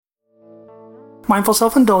Mindful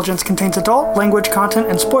Self-Indulgence contains adult language, content,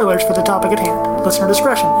 and spoilers for the topic at hand. Listener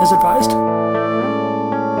discretion is advised.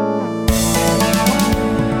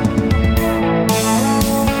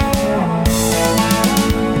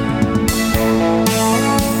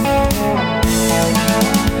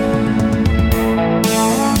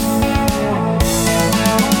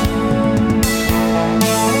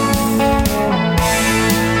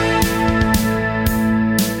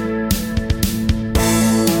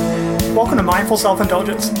 Welcome to Mindful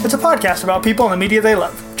Self-Indulgence. It's a podcast about people and the media they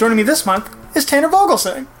love. Joining me this month is Tanner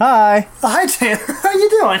Vogelsang. Hi. Hi, Tanner. How you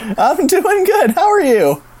doing? I'm doing good. How are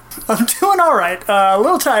you? I'm doing all right. A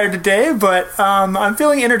little tired today, but I'm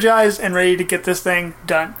feeling energized and ready to get this thing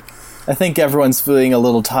done. I think everyone's feeling a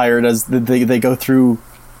little tired as they go through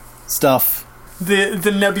stuff.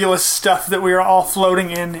 The nebulous stuff that we are all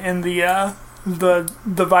floating in the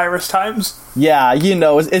virus times. Yeah, you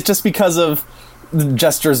know, it's just because of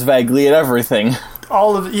gestures vaguely and everything.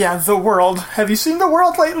 The world. Have you seen The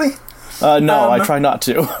World lately? No, I try not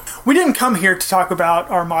to. We didn't come here to talk about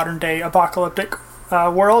our modern day apocalyptic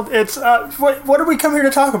world. It's what did we come here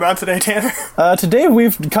to talk about today, Tanner? Today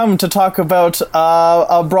we've come to talk about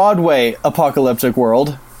a Broadway apocalyptic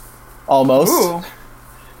world. Almost.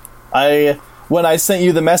 Ooh. When I sent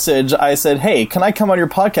you the message, I said, hey, can I come on your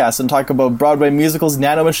podcast and talk about Broadway musicals,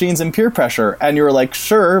 nanomachines, and peer pressure? And you were like,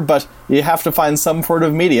 sure, but you have to find some sort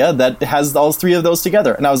of media that has all three of those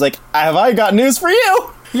together. And I was like, have I got news for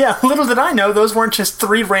you? Yeah, little did I know those weren't just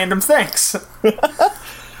three random things.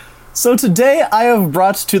 So today I have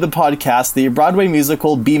brought to the podcast the Broadway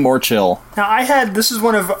musical Be More Chill. Now this is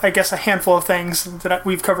one of, I guess, a handful of things that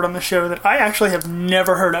we've covered on the show that I actually have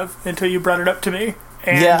never heard of until you brought it up to me.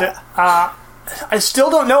 And I still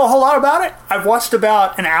don't know a whole lot about it. I've watched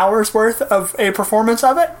about an hour's worth of a performance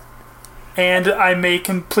of it, and I may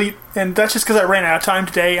complete, and that's just because I ran out of time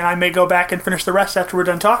today, and I may go back and finish the rest after we're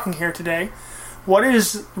done talking here today. Where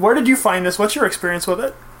did you find this? What's your experience with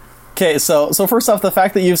it? Okay, so first off, the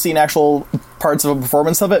fact that you've seen actual parts of a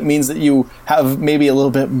performance of it means that you have maybe a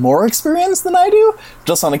little bit more experience than I do,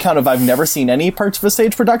 just on account of I've never seen any parts of a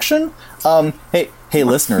stage production. Hey,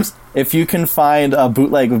 listeners, if you can find a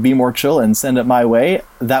bootleg of Be More Chill and send it my way,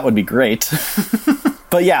 that would be great.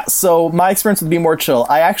 But yeah, so my experience with Be More Chill,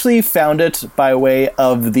 I actually found it by way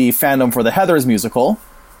of the fandom for the Heathers musical.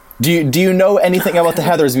 Do you know anything about the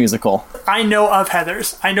Heathers musical? I know of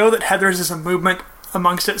Heathers. I know that Heathers is a movement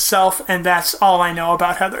amongst itself, and that's all I know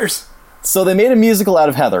about Heathers. So they made a musical out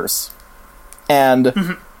of Heathers,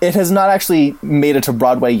 and it has not actually made it to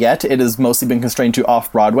Broadway yet. It has mostly been constrained to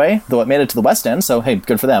off-Broadway, though it made it to the West End, so hey,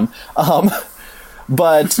 good for them.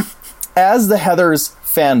 But as the Heathers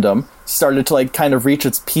fandom started to kind of reach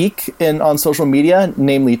its peak on social media,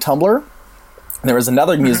 namely Tumblr, there was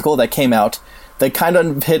another musical that came out that kind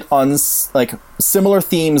of hit on similar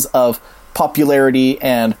themes of popularity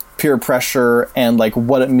and peer pressure and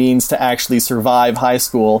what it means to actually survive high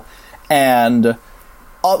school. And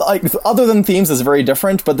other than themes, is very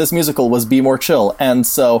different, but this musical was Be More Chill, and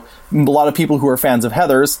so a lot of people who are fans of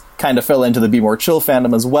Heathers kind of fell into the Be More Chill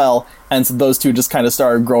fandom as well, and so those two just kind of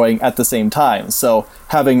started growing at the same time. So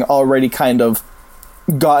having already kind of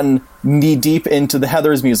gotten knee-deep into the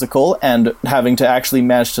Heathers musical and having to actually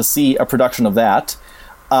manage to see a production of that,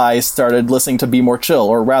 I started listening to Be More Chill,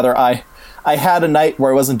 or rather I had a night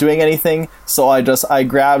where I wasn't doing anything, so I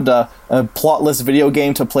grabbed a plotless video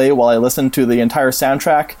game to play while I listened to the entire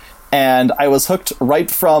soundtrack, and I was hooked right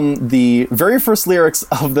from the very first lyrics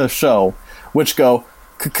of the show, which go,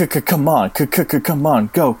 come on,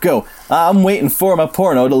 go, I'm waiting for my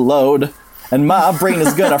porno to load, and my brain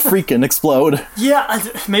is gonna freaking explode. Yeah,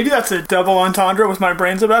 maybe that's a double entendre with my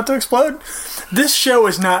brain's about to explode. This show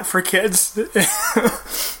is not for kids.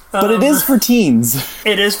 But it is for teens.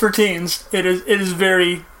 It is for teens. It is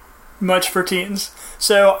very much for teens.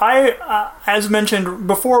 So I, as mentioned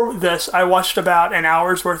before this, I watched about an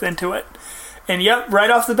hour's worth into it. And yep,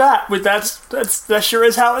 right off the bat, that sure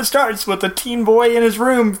is how it starts, with a teen boy in his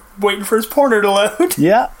room waiting for his porno to load.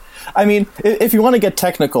 Yeah. I mean, if you want to get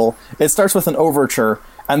technical, it starts with an overture.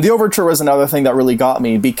 And the overture was another thing that really got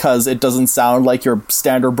me, because it doesn't sound like your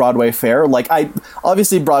standard Broadway fare.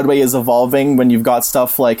 Obviously Broadway is evolving when you've got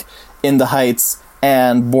stuff like In the Heights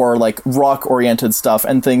and more rock-oriented stuff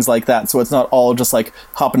and things like that. So it's not all just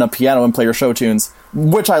hop on a piano and play your show tunes,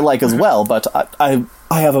 which I like as well, but I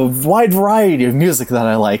have a wide variety of music that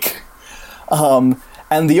I like.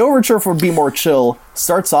 And the overture for Be More Chill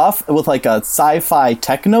starts off with a sci-fi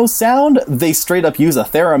techno sound. They straight up use a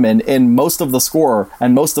theremin in most of the score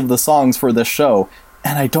and most of the songs for this show.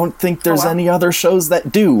 And I don't think there's any other shows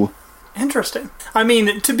that do. Interesting. I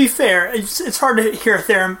mean, to be fair, it's hard to hear a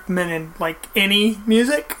theremin in, like, any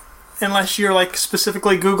music, unless you're, like,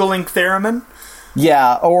 specifically Googling theremin.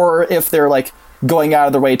 Yeah, or if they're, like, going out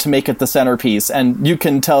of their way to make it the centerpiece, and you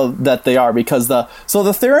can tell that they are, because the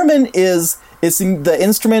theremin is the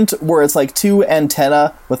instrument where it's, like, two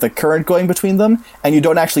antennae with a current going between them, and you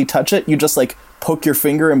don't actually touch it, you just, like, poke your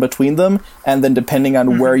finger in between them, and then depending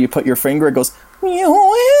on where you put your finger, it goes...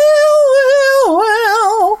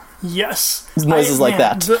 Yes. Noises like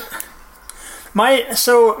that.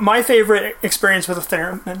 My favorite experience with a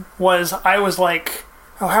theremin was, I was like,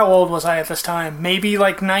 how old was I at this time? Maybe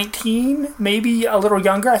like 19, maybe a little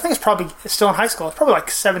younger. I think it's probably still in high school. It's probably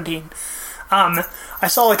like 17. I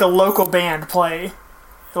saw like a local band play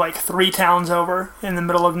like 3 towns over in the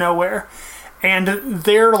middle of nowhere, and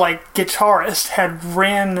their like guitarist had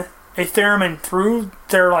ran a theremin through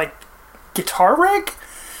their like guitar rig,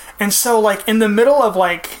 and so like in the middle of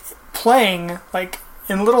like playing, like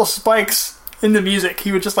in little spikes in the music,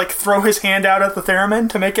 he would just like throw his hand out at the theremin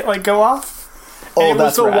to make it like go off. And it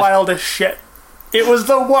was the wildest shit. It was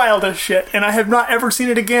the wildest shit, and I have not ever seen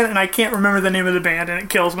it again, and I can't remember the name of the band, and it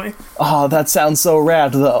kills me. Oh, that sounds so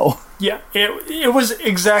rad, though. Yeah, it was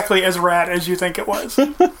exactly as rad as you think it was.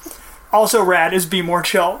 Also rad is Be More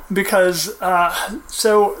Chill, because,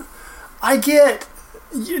 so I get,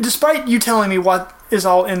 despite you telling me what is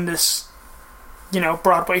all in this,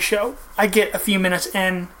 Broadway show, I get a few minutes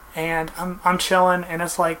in, and I'm chilling, and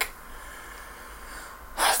it's like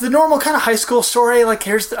the normal kind of high school story. Like,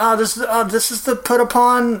 here's this is the put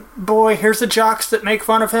upon boy. Here's the jocks that make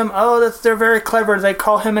fun of him. Oh, they're very clever. They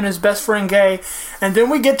call him and his best friend gay. And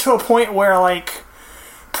then we get to a point where, like,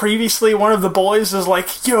 previously one of the boys is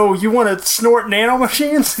like, "Yo, you want to snort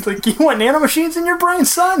nanomachines? Like, you want nanomachines in your brain,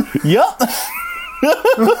 son?" Yep.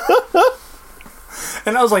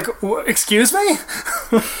 And I was like, "Excuse me?"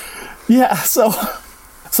 Yeah. So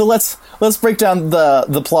let's break down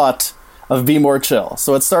the plot of Be More Chill.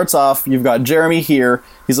 So it starts off, you've got Jeremy here.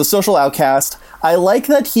 He's a social outcast. I like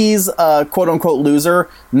that he's a quote-unquote loser,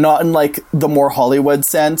 not in, like, the more Hollywood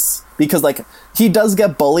sense, because, like, he does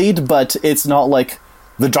get bullied, but it's not like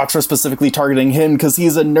the jocks are specifically targeting him because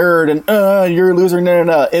he's a nerd and, you're a loser,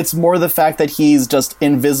 no. It's more the fact that he's just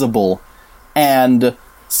invisible, and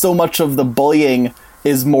so much of the bullying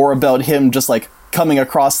is more about him just, like, coming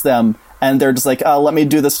across them, and they're just like, let me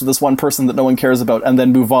do this to this one person that no one cares about, and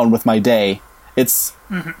then move on with my day. It's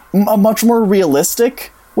a much more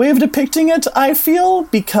realistic way of depicting it, I feel,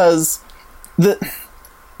 because the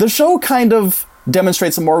show kind of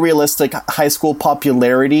demonstrates a more realistic high school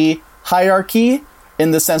popularity hierarchy,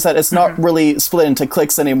 in the sense that it's not really split into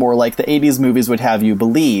cliques anymore like the 80s movies would have you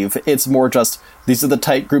believe. It's more just, these are the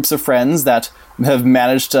tight groups of friends that have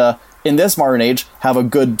managed to, in this modern age, have a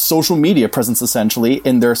good social media presence, essentially,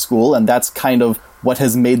 in their school, and that's kind of what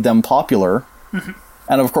has made them popular.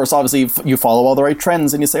 And of course, obviously, you follow all the right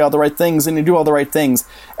trends, and you say all the right things, and you do all the right things.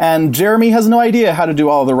 And Jeremy has no idea how to do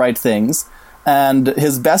all the right things. And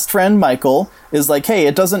his best friend, Michael, is like, hey,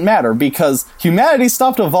 it doesn't matter, because humanity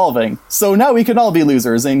stopped evolving, so now we can all be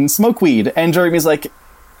losers and smoke weed. And Jeremy's like,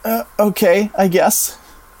 okay, I guess.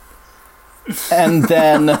 And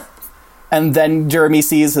then... And then Jeremy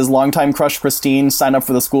sees his longtime crush Christine sign up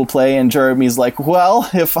for the school play, and Jeremy's like, well,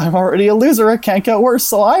 if I'm already a loser, it can't get worse,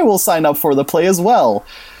 so I will sign up for the play as well.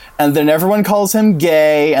 And then everyone calls him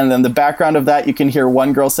gay, and then the background of that, you can hear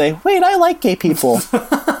one girl say, wait, I like gay people.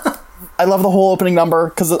 I love the whole opening number,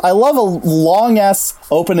 because I love a long-ass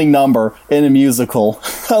opening number in a musical.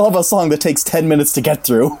 I love a song that takes 10 minutes to get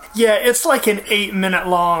through. Yeah, it's like an 8-minute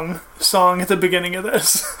long song at the beginning of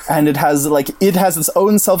this. And it has its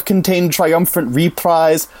own self-contained triumphant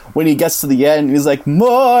reprise when he gets to the end. He's like,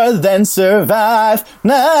 more than survive,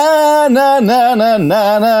 na na na na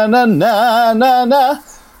na na na na na na.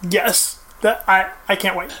 Yes. That I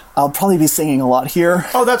can't wait. I'll probably be singing a lot here.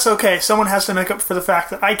 Oh, that's okay. Someone has to make up for the fact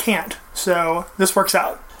that I can't. So this works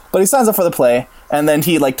out. But he signs up for the play, and then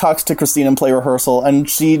he talks to Christine in play rehearsal, and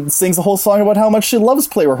she sings a whole song about how much she loves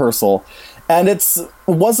play rehearsal. And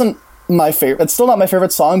wasn't my favorite. It's still not my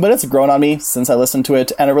favorite song, but it's grown on me since I listened to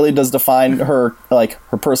it, and it really does define her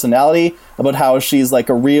her personality, about how she's a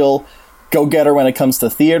real go-getter when it comes to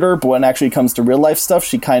theater, but when it actually comes to real life stuff,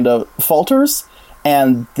 she kind of falters.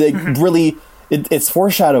 And they really, it's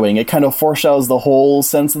foreshadowing. It kind of foreshadows the whole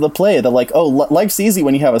sense of the play. That life's easy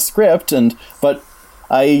when you have a script, but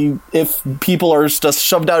if people are just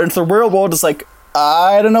shoved out into the real world, it's like,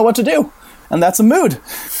 I don't know what to do. And that's a mood.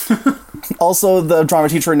 Also, the drama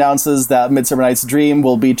teacher announces that Midsummer Night's Dream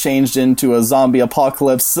will be changed into a zombie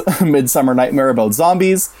apocalypse Midsummer Nightmare about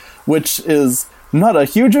zombies, which is not a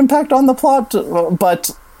huge impact on the plot,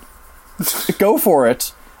 but go for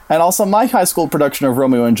it. And also, my high school production of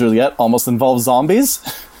Romeo and Juliet almost involves zombies.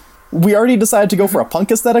 We already decided to go for a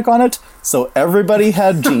punk aesthetic on it, so everybody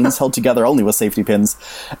had jeans held together only with safety pins.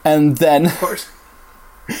 And then, Of course.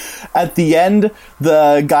 at the end,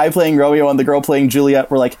 the guy playing Romeo and the girl playing Juliet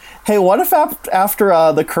were like, hey, what if after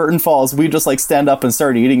the curtain falls, we just, like, stand up and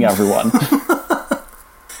start eating everyone?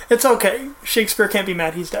 It's okay. Shakespeare can't be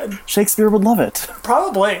mad, he's dead. Shakespeare would love it.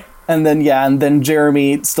 Probably. And then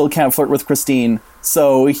Jeremy still can't flirt with Christine,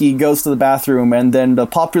 so he goes to the bathroom, and then the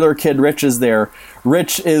popular kid Rich is there.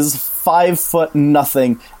 Rich is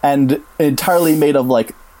 5'0" and entirely made of,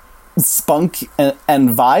 like, spunk and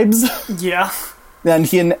vibes. Yeah. And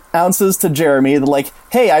he announces to Jeremy, like,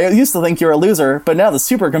 hey, I used to think you're a loser, but now the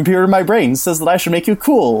supercomputer in my brain says that I should make you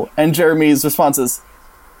cool. And Jeremy's response is,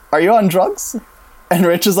 are you on drugs? And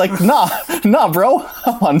Rich is like, nah, bro.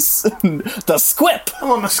 I'm on the squip.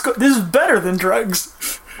 I'm on the This is better than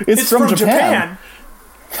drugs. It's from Japan.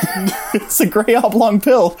 It's a gray oblong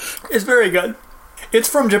pill. It's very good. It's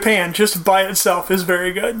from Japan, just by itself is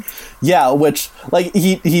very good. Yeah, which, like,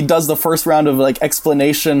 he does the first round of, like,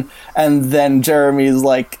 explanation, and then Jeremy's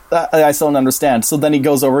like, I still don't understand. So then he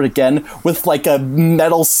goes over it again with, like, a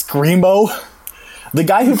metal screamo. The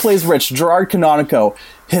guy who plays Rich, Gerard Canonico,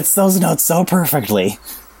 hits those notes so perfectly.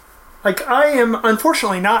 Like, I am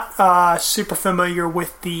unfortunately not super familiar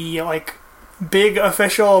with the, like, big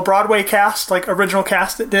official Broadway cast, like, original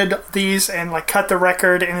cast that did these and, like, cut the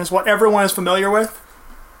record and is what everyone is familiar with.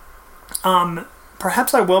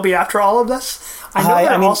 Perhaps I will be after all of this. I know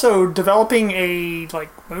they're also developing a,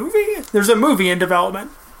 like, movie? There's a movie in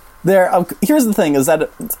development. Here's the thing, is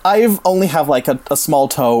that I've only have, like, a small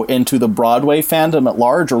toe into the Broadway fandom at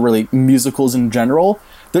large, or really musicals in general.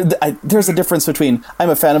 There's a difference between I'm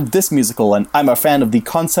a fan of this musical and I'm a fan of the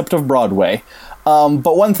concept of Broadway.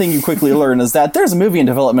 But one thing you quickly learn is that there's a movie in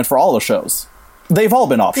development for all the shows. They've all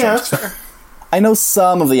been optioned. Yeah, that's fair. I know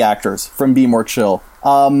some of the actors from Be More Chill.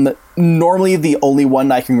 Normally the only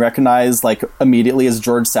one I can recognize, like, immediately is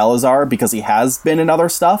George Salazar, because he has been in other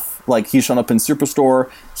stuff. Like, he's shown up in Superstore.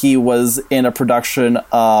 He was in a production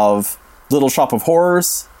of Little Shop of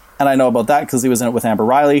Horrors, and I know about that because he was in it with Amber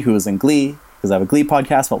Riley, who was in Glee, because I have a Glee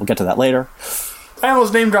podcast, but we'll get to that later. I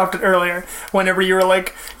almost name-dropped it earlier, whenever you were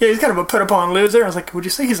like, yeah, he's kind of a put-upon loser. I was like, would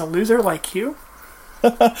you say he's a loser like you?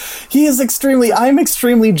 I'm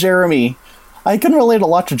extremely Jeremy. I can relate a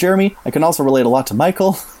lot to Jeremy. I can also relate a lot to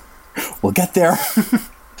Michael. We'll get there.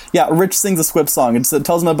 Yeah, Rich sings a squip song. It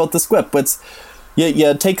tells him about the squip. It's,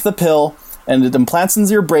 you take the pill, and it implants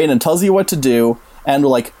into your brain and tells you what to do, and,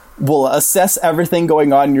 like, will assess everything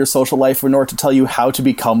going on in your social life in order to tell you how to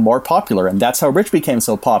become more popular. And that's how Rich became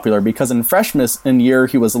so popular, because in freshman year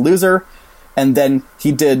he was a loser, and then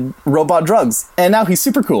he did robot drugs, and now he's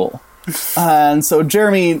super cool. And so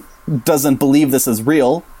Jeremy doesn't believe this is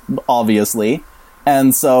real, obviously,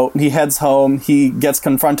 and so he heads home. He gets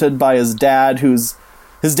confronted by his dad, his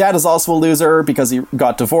dad is also a loser because he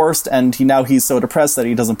got divorced, and he's so depressed that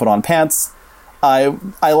he doesn't put on pants. I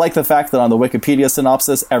like the fact that on the Wikipedia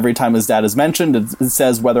synopsis, every time his dad is mentioned, it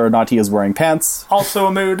says whether or not he is wearing pants. Also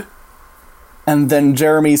a mood. And then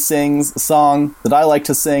Jeremy sings a song that I like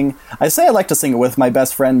to sing. I say I like to sing it with my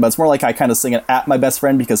best friend, but it's more like I kind of sing it at my best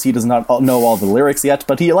friend because he does not know all the lyrics yet,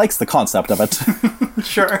 but he likes the concept of it.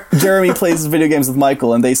 Sure. Jeremy plays video games with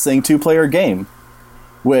Michael, and they sing Two-Player Game,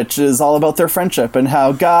 which is all about their friendship and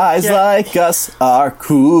how guys like us are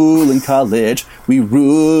cool in college. We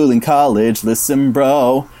rule in college. Listen,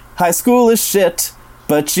 bro, high school is shit,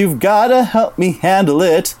 but you've gotta help me handle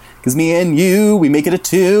it. Because me and you, we make it a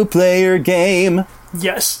two-player game.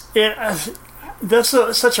 Yes. That's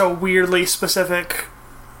such a weirdly specific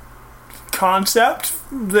concept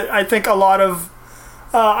that I think a lot of,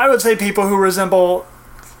 I would say, people who resemble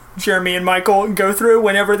Jeremy and Michael go through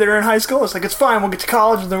whenever they're in high school. It's like, it's fine, we'll get to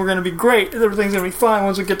college, and then we're going to be great. Everything's going to be fine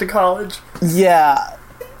once we get to college. Yeah.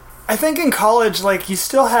 I think in college, like, you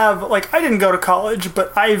still have, like, I didn't go to college,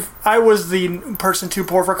 but I was the person too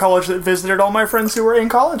poor for college that visited all my friends who were in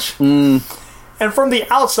college. And from the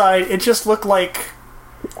outside, it just looked like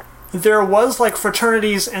there was, like,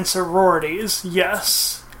 fraternities and sororities,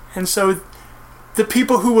 yes. And so the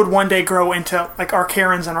people who would one day grow into, like, our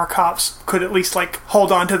Karens and our cops could at least, like,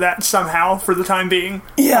 hold on to that somehow for the time being.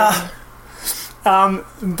 Yeah.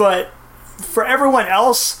 But for everyone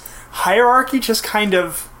else, hierarchy just kind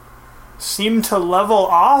of seemed to level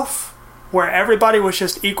off, where everybody was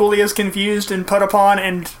just equally as confused and put upon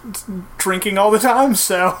and drinking all the time,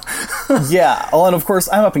 so... Yeah, well, and of course,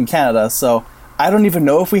 I'm up in Canada, so I don't even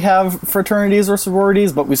know if we have fraternities or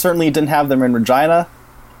sororities, but we certainly didn't have them in Regina,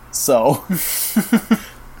 so...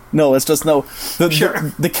 No, it's just no.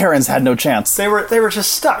 The Karens had no chance. They were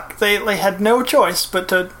just stuck. They had no choice but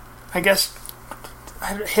to, I guess,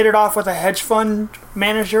 hit it off with a hedge fund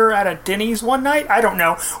manager at a Denny's one night. I don't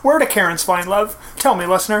know. Where do Karens find love? Tell me,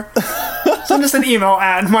 listener. Send us an email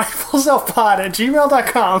at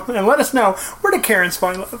myfullselfpod@gmail.com and let us know, where do Karens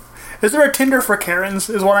find love? Is there a Tinder for Karens,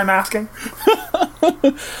 is what I'm asking?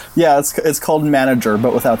 Yeah, it's called Manager,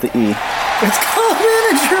 but without the E. It's called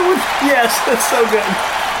Manager with... Yes, that's so good.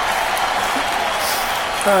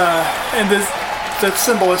 And the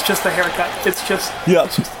symbol is just the haircut. It's just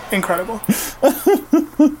incredible.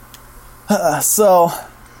 So,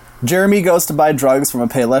 Jeremy goes to buy drugs from a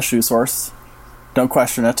Payless shoe source. Don't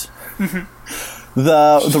question it. Mm-hmm.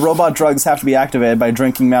 The robot drugs have to be activated by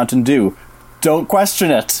drinking Mountain Dew. Don't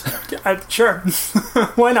question it. Sure.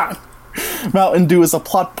 Why not? Mountain Dew is a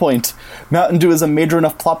plot point. Mountain Dew is a major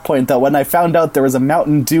enough plot point that when I found out there was a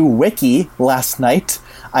Mountain Dew wiki last night,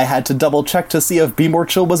 I had to double check to see if Be More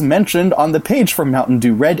Chill was mentioned on the page for Mountain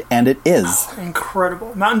Dew Red, and it is. Oh,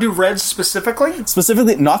 incredible. Mountain Dew Red specifically?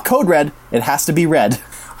 Specifically, not Code Red. It has to be red.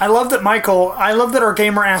 I love that our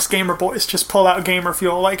gamer-ass gamer boys just pull out Gamer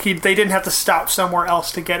Fuel. Like, they didn't have to stop somewhere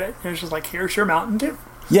else to get it. It was just like, here's your Mountain Dew.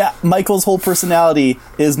 Yeah, Michael's whole personality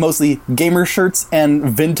is mostly gamer shirts and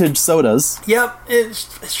vintage sodas. Yep, it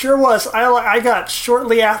sure was. I got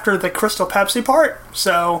shortly after the Crystal Pepsi part,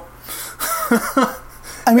 so...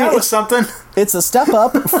 I mean, that was something. It's a step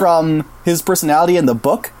up from his personality in the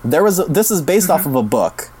book. This is based off of a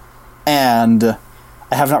book, and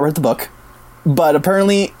I have not read the book. But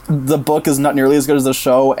apparently, the book is not nearly as good as the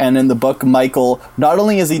show, and in the book, Michael, not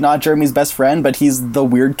only is he not Jeremy's best friend, but he's the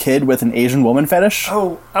weird kid with an Asian woman fetish.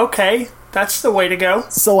 Oh, okay. That's the way to go.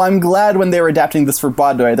 So I'm glad when they were adapting this for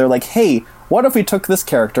Broadway, they're like, hey, what if we took this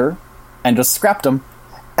character and just scrapped him,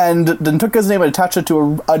 and then took his name and attached it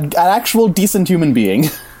to an actual decent human being?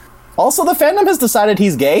 Also, the fandom has decided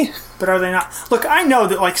he's gay. But are they not? Look, I know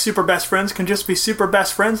that, like, super best friends can just be super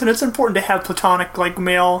best friends, and it's important to have platonic, like,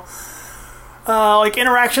 male...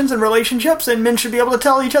 interactions and relationships, and men should be able to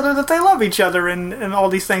tell each other that they love each other and all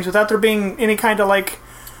these things without there being any kind of, like,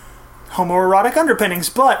 homoerotic underpinnings.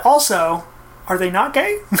 But also, are they not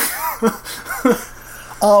gay?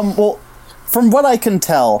 Well, from what I can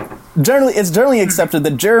tell, it's generally accepted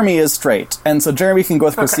that Jeremy is straight, and so Jeremy can go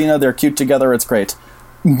with Christina, they're cute together, it's great.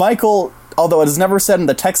 Michael, although it is never said in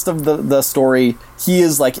the text of the story, he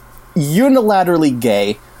is, like, unilaterally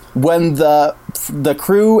gay. When the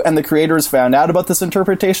crew and the creators found out about this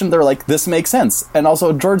interpretation, they're like, this makes sense. And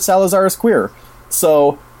also, George Salazar is queer.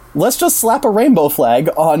 So, let's just slap a rainbow flag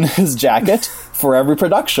on his jacket for every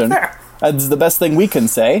production. Fair. That's the best thing we can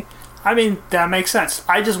say. I mean, that makes sense.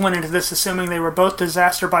 I just went into this assuming they were both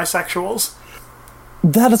disaster bisexuals.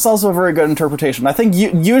 That is also a very good interpretation. I think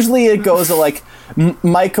usually it goes to, like,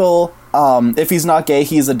 Michael... if he's not gay,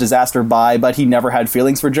 he's a disaster bi, but he never had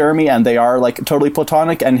feelings for Jeremy, and they are, like, totally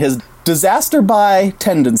platonic, and his disaster bi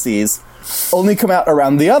tendencies only come out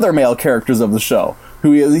around the other male characters of the show,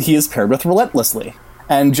 who he is paired with relentlessly.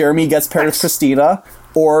 And Jeremy gets paired with Christina,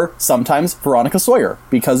 or sometimes Veronica Sawyer,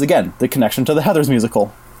 because, again, the connection to the Heathers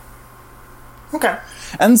musical. Okay.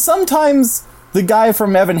 And sometimes the guy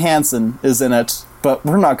from Evan Hansen is in it, but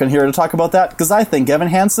we're not going to here to talk about that, because I think Evan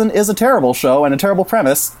Hansen is a terrible show and a terrible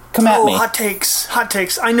premise. Come at me. Hot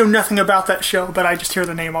takes. I know nothing about that show, but I just hear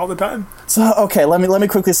the name all the time. So, okay, let me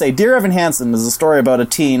quickly say, Dear Evan Hansen is a story about a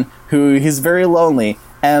teen who he's very lonely,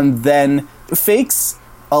 and then fakes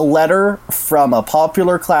a letter from a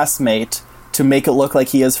popular classmate to make it look like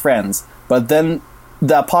he has friends. But then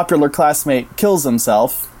that popular classmate kills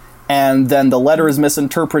himself, and then the letter is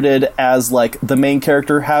misinterpreted as, like, the main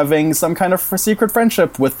character having some kind of secret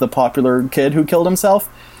friendship with the popular kid who killed himself.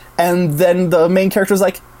 And then the main character's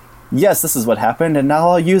like, yes, this is what happened, and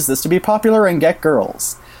now I'll use this to be popular and get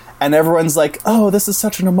girls. And everyone's like, oh, this is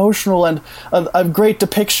such an emotional and a great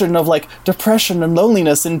depiction of, like, depression and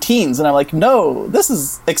loneliness in teens. And I'm like, no, this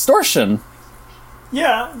is extortion.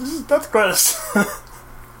 Yeah, that's gross.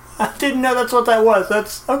 I didn't know that's what that was.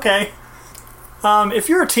 That's okay. If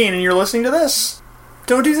you're a teen and you're listening to this,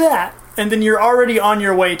 don't do that. And then you're already on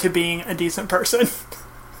your way to being a decent person.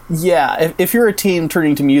 Yeah, if you're a teen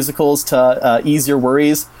turning to musicals to ease your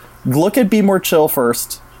worries, look at Be More Chill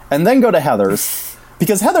first, and then go to Heathers.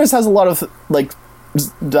 Because Heathers has a lot of, like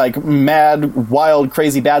mad, wild,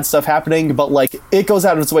 crazy, bad stuff happening, but, like, it goes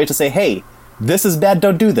out of its way to say, hey, this is bad,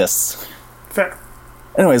 don't do this. Fair.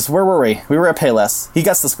 Anyways, where were we? We were at Payless. He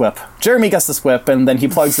gets this whip. Jeremy gets this whip, and then he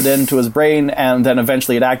plugs it into his brain, and then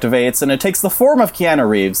eventually it activates, and it takes the form of Keanu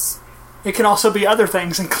Reeves. It can also be other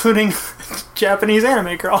things, including Japanese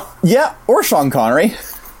anime girl. Yeah, or Sean Connery.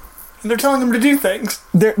 And they're telling him to do things.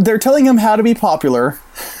 They're telling him how to be popular.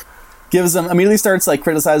 Immediately starts like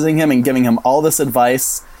criticizing him and giving him all this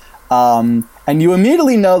advice. And you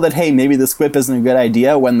immediately know that, hey, maybe this quip isn't a good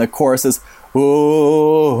idea when the chorus is,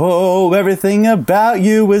 oh, everything about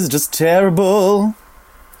you is just terrible.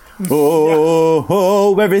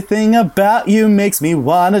 Oh, everything about you makes me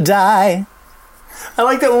want to die. I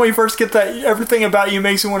like that when we first get that everything about you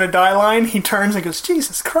makes me want to die line, he turns and goes,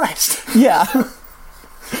 Jesus Christ. Yeah.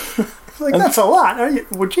 Like, that's a lot.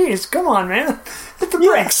 Well, geez, come on, man. Hit the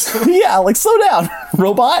brakes. Yeah, like, slow down,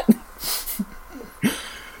 robot.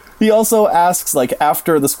 He also asks, like,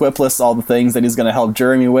 after the Squip lists all the things that he's going to help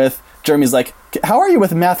Jeremy with, Jeremy's like, how are you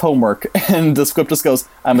with math homework? And the Squip just goes,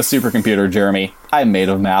 I'm a supercomputer, Jeremy. I'm made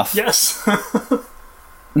of math. Yes.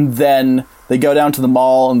 Then they go down to the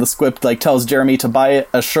mall, and the Squip, like, tells Jeremy to buy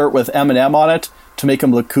a shirt with Eminem on it to make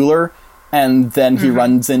him look cooler. And then he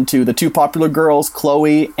runs into the two popular girls,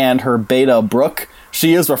 Chloe and her beta, Brooke.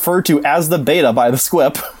 She is referred to as the beta by the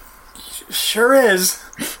Squip. Sure is.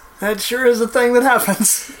 That sure is a thing that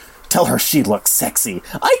happens. Tell her she looks sexy.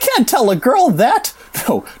 I can't tell a girl that.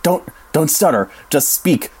 No, don't stutter. Just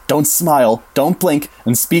speak. Don't smile. Don't blink.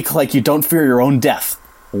 And speak like you don't fear your own death.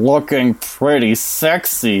 Looking pretty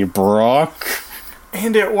sexy, Brooke.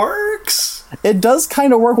 And it works. It does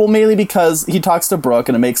kind of work, well, mainly because he talks to Brooke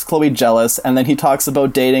and it makes Chloe jealous, and then he talks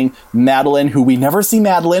about dating Madeline, who we never see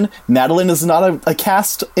Madeline. Madeline is not a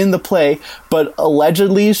cast in the play, but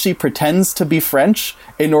allegedly she pretends to be French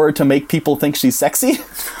in order to make people think she's sexy.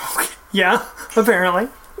 Yeah, apparently.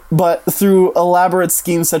 But through elaborate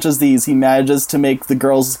schemes such as these, he manages to make the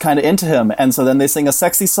girls kind of into him, and so then they sing a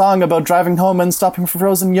sexy song about driving home and stopping for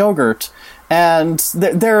frozen yogurt. And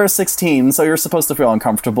they're 16, so you're supposed to feel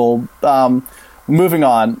uncomfortable. Moving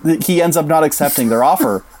on, he ends up not accepting their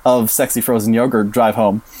offer of sexy frozen yogurt drive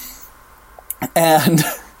home. And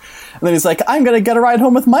then he's like, I'm going to get a ride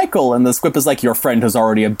home with Michael. And the Squip is like, your friend has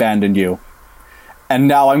already abandoned you. And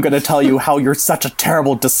now I'm going to tell you how you're such a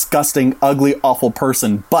terrible, disgusting, ugly, awful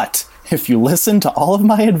person. But if you listen to all of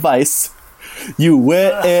my advice, you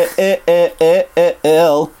will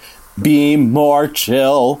be more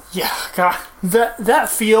chill. Yeah, God. That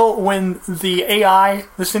feel when the AI,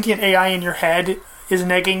 the sentient AI in your head is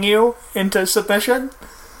negging you into submission,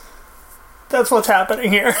 that's what's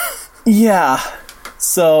happening here. Yeah.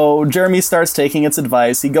 So Jeremy starts taking its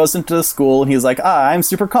advice. He goes into the school and he's like, I'm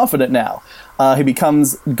super confident now. He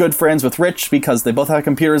becomes good friends with Rich because they both have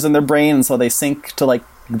computers in their brain, and so they sync to, like,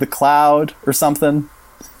 the cloud or something.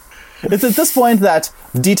 It's at this point that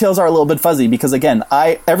the details are a little bit fuzzy because, again,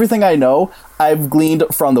 everything I know, I've gleaned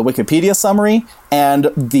from the Wikipedia summary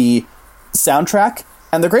and the soundtrack.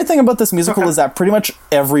 And the great thing about this musical is that pretty much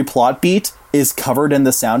every plot beat is covered in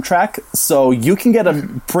the soundtrack, so you can get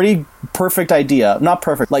a pretty perfect idea. Not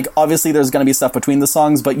perfect, like, obviously there's going to be stuff between the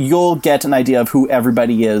songs, but you'll get an idea of who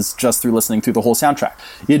everybody is just through listening through the whole soundtrack.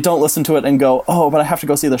 You don't listen to it and go, oh, but I have to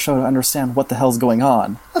go see the show to understand what the hell's going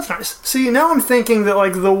on. That's nice. See, now I'm thinking that,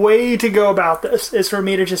 like, the way to go about this is for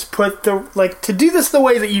me to just put to do this the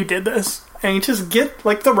way that you did this, and you just get,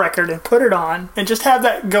 like, the record and put it on, and just have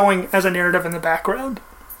that going as a narrative in the background.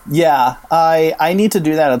 Yeah, I need to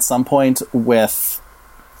do that at some point with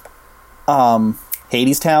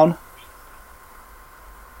Hadestown.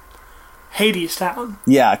 Hadestown?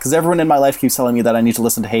 Yeah, because everyone in my life keeps telling me that I need to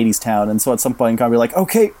listen to Hadestown, and so at some point I'll be like,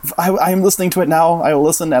 okay, I'm listening to it now, I will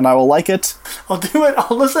listen and I will like it. I'll do it,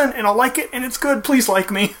 I'll listen, and I'll like it, and it's good, please like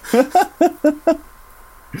me.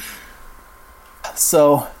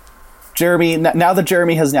 So Jeremy, now that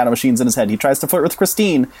Jeremy has nanomachines in his head, he tries to flirt with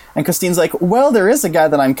Christine, and Christine's like, well, there is a guy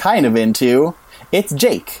that I'm kind of into. It's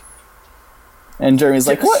Jake. And Jeremy's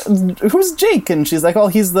like, what? Who's Jake? And she's like, oh,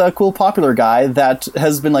 he's the cool popular guy that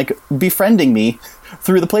has been, like, befriending me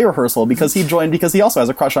through the play rehearsal because he joined because he also has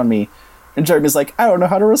a crush on me. And Jeremy's like, I don't know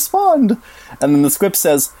how to respond. And then the Squip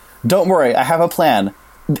says, don't worry, I have a plan.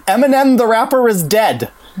 Eminem the rapper is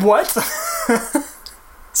dead. What?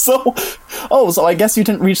 So I guess you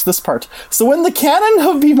didn't reach this part. So in the canon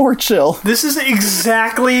of Be More Chill... This is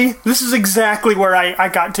exactly where I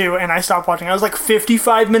got to, and I stopped watching. I was like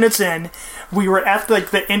 55 minutes in. We were at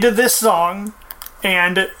the end of this song,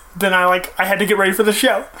 and then I had to get ready for the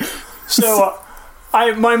show. So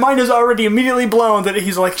my mind is already immediately blown that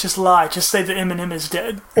he's like, just lie, just say that Eminem is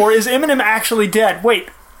dead. Or is Eminem actually dead? Wait,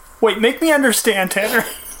 make me understand, Tanner.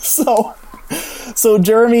 So So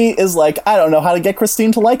Jeremy is like, I don't know how to get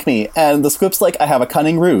Christine to like me. And the Squip's like, I have a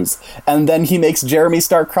cunning ruse. And then he makes Jeremy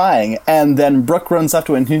start crying. And then Brooke runs up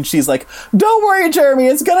to him and she's like, don't worry, Jeremy,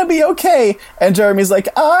 it's gonna be okay. And Jeremy's like,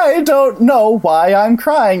 I don't know why I'm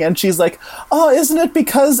crying. And she's like, oh, isn't it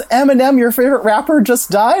because Eminem, your favorite rapper, just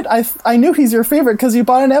died? I knew he's your favorite because you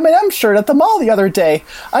bought an Eminem shirt at the mall the other day.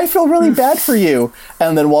 I feel really bad for you.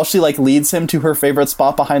 And then while she like leads him to her favorite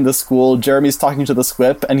spot behind the school, Jeremy's talking to the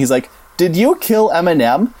Squip and he's like, did you kill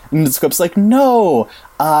Eminem? And the Squip's like, no,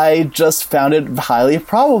 I just found it highly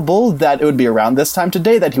probable that it would be around this time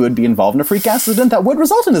today that he would be involved in a freak accident that would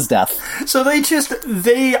result in his death. So they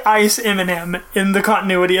ice Eminem in the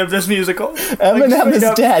continuity of this musical. Eminem is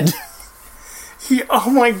dead.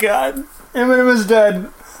 Oh my god. Eminem is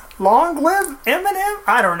dead. Long live Eminem?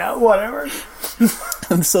 I don't know, whatever.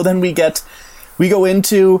 And so then we go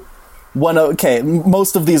into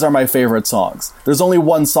most of these are my favorite songs. There's only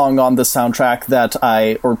one song on this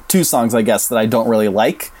soundtrack or two songs, I guess, that I don't really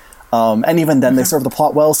like. And even then, they serve the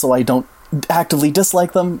plot well, so I don't actively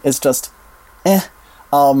dislike them. It's just, But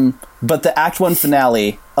the Act 1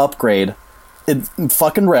 finale, Upgrade, it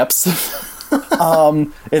fucking rips.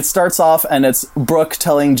 It starts off and it's Brooke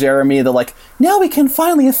telling Jeremy that, like, now we can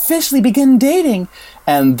finally officially begin dating.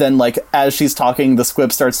 And then, like, as she's talking, the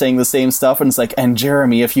Squib starts saying the same stuff, and it's like, and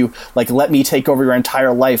Jeremy, if you, like, let me take over your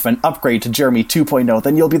entire life and upgrade to Jeremy 2.0,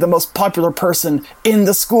 then you'll be the most popular person in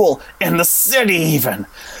the school, in the city even.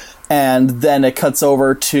 And then it cuts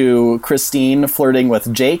over to Christine flirting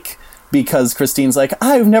with Jake, because Christine's like,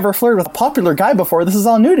 I've never flirted with a popular guy before, this is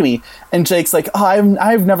all new to me. And Jake's like, oh,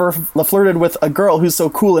 I've never flirted with a girl who's so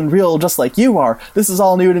cool and real just like you are. This is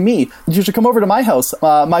all new to me. You should come over to my house.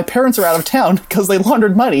 My parents are out of town because they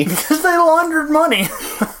laundered money. Because they laundered money.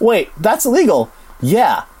 Wait, that's illegal.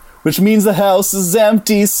 Yeah. Which means the house is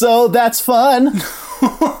empty, so that's fun.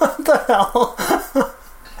 What the hell?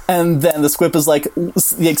 And then the Squip is like,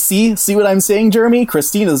 see what I'm saying, Jeremy?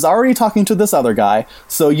 Christine is already talking to this other guy,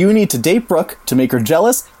 so you need to date Brooke to make her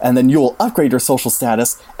jealous, and then you'll upgrade your social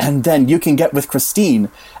status, and then you can get with Christine.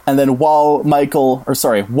 And then while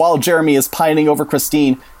Jeremy is pining over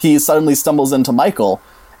Christine, he suddenly stumbles into Michael,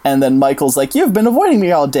 and then Michael's like, you've been avoiding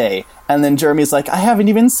me all day. And then Jeremy's like, I haven't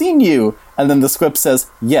even seen you. And then the Squip says,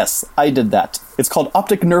 yes, I did that. It's called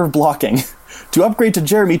optic nerve blocking. To upgrade to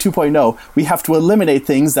Jeremy 2.0, we have to eliminate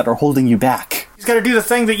things that are holding you back. He's got to do the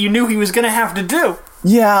thing that you knew he was going to have to do.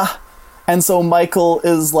 Yeah. And so Michael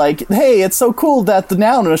is like, hey, it's so cool that the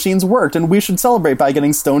nano machines worked, and we should celebrate by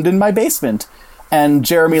getting stoned in my basement. And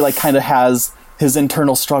Jeremy, like, kind of has his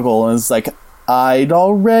internal struggle, and is like, I'd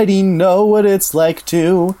already know what it's like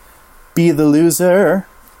to be the loser.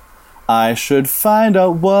 I should find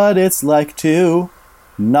out what it's like to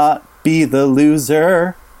not be the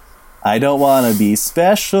loser. I don't want to be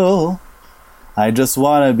special. I just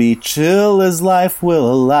want to be chill as life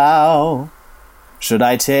will allow. Should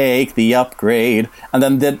I take the upgrade? And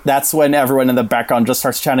then that's when everyone in the background just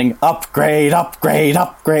starts chanting, upgrade, upgrade,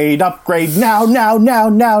 upgrade, upgrade, now, now, now,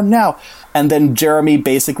 now, now. And then Jeremy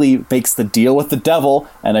basically makes the deal with the devil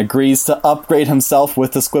and agrees to upgrade himself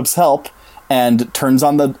with the Squib's help and turns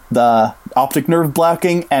on the optic nerve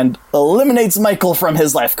blocking and eliminates Michael from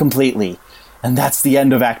his life completely. And that's the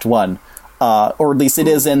end of Act 1. Or at least it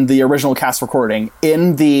is in the original cast recording.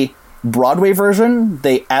 In the Broadway version,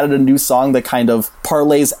 they added a new song that kind of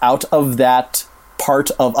parlays out of that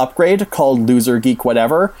part of Upgrade called Loser Geek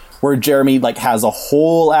Whatever, where Jeremy like has a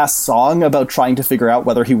whole ass song about trying to figure out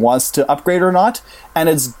whether he wants to upgrade or not. And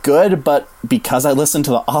it's good, but because I listened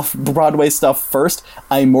to the off-Broadway stuff first,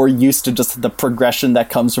 I'm more used to just the progression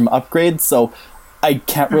that comes from Upgrade, so I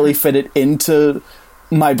can't really fit it into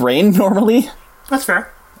my brain normally. That's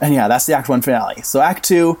fair. And yeah, that's the Act 1 finale. So Act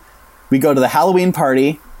 2, we go to the Halloween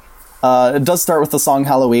party. It does start with the song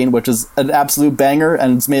Halloween, which is an absolute banger,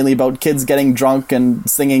 and it's mainly about kids getting drunk and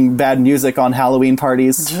singing bad music on Halloween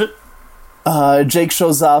parties. Jake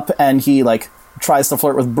shows up, and he, like, tries to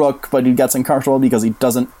flirt with Brooke, but he gets uncomfortable because he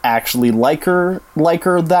doesn't actually like her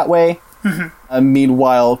that way.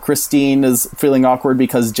 Meanwhile, Christine is feeling awkward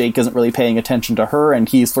because Jake isn't really paying attention to her, and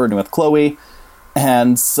he's flirting with Chloe.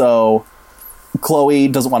 And so Chloe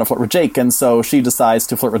doesn't want to flirt with Jake, and so she decides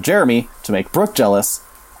to flirt with Jeremy to make Brooke jealous.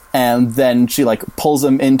 And then she, like, pulls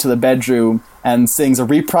him into the bedroom and sings a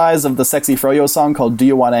reprise of the Sexy Froyo song called Do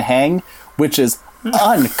You Want to Hang, which is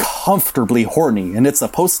uncomfortably horny, and it's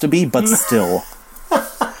supposed to be, but still.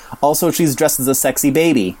 Also, she's dressed as a sexy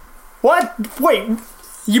baby. What? Wait,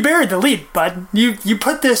 you buried the lead, bud. You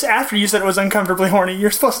put this after you said it was uncomfortably horny.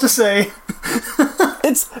 You're supposed to say...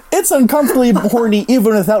 It's uncomfortably horny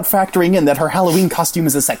even without factoring in that her Halloween costume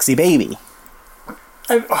is a sexy baby.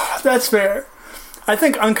 That's fair. I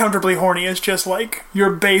think uncomfortably horny is just like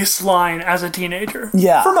your baseline as a teenager.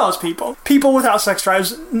 Yeah. For most people. People without sex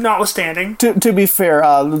drives notwithstanding. To be fair,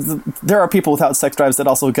 there are people without sex drives that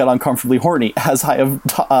also get uncomfortably horny, as I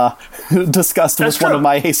have discussed with one of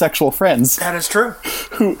my asexual friends. That is true.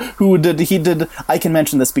 He did, I can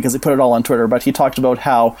mention this because he put it all on Twitter, but he talked about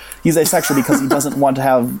how he's asexual because he doesn't want to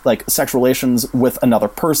have like sexual relations with another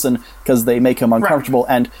person because they make him uncomfortable,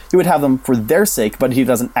 and he would have them for their sake, but he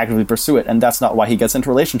doesn't actively pursue it, and that's not why he gets into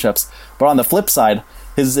relationships. But on the flip side,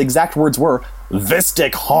 his exact words were, "This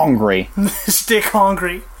dick hungry." This dick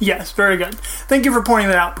hungry. Yes, very good. Thank you for pointing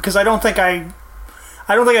that out, because I don't think I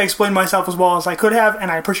explained myself as well as I could have,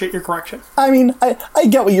 and I appreciate your correction. I mean, I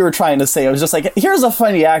get what you were trying to say. I was just like, here's a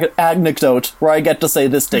funny anecdote where I get to say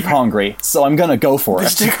this dick hungry, so I'm gonna go for it.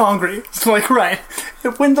 This dick hungry. It's like, right.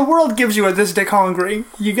 When the world gives you a this dick hungry,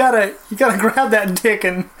 you gotta grab that dick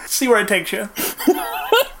and see where it takes you.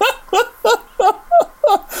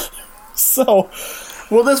 So,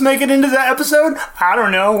 will this make it into the episode? I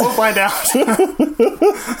don't know. We'll find out. So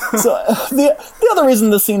the other reason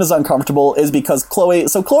this scene is uncomfortable is because Chloe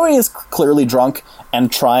is clearly drunk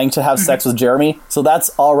and trying to have sex with Jeremy, so that's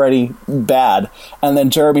already bad. And then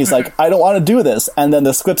Jeremy's like, I don't want to do this. And then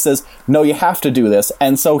the script says, no, you have to do this.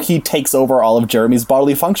 And so he takes over all of Jeremy's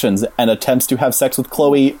bodily functions and attempts to have sex with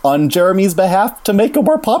Chloe on Jeremy's behalf to make him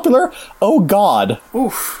more popular. Oh, God.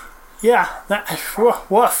 Oof. Yeah.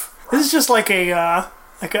 Woof. This is just like a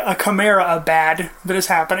chimera of bad that is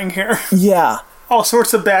happening here. Yeah. All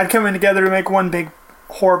sorts of bad coming together to make one big,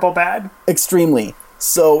 horrible bad. Extremely.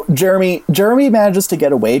 So Jeremy manages to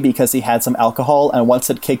get away because he had some alcohol, and once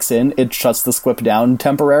it kicks in, it shuts the squip down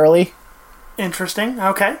temporarily. Interesting.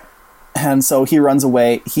 Okay. And so he runs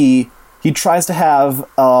away. He tries to have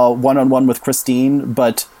a one-on-one with Christine,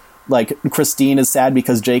 but like Christine is sad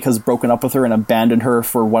because Jake has broken up with her and abandoned her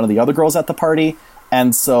for one of the other girls at the party.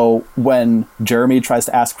 And so when Jeremy tries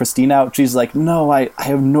to ask Christine out, she's like, no, I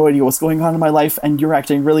have no idea what's going on in my life, and you're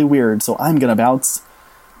acting really weird, so I'm gonna bounce.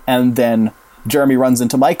 And then Jeremy runs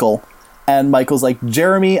into Michael, and Michael's like,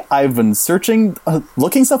 Jeremy, I've been searching,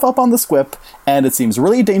 looking stuff up on the squip, and it seems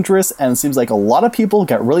really dangerous, and it seems like a lot of people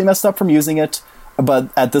get really messed up from using it, but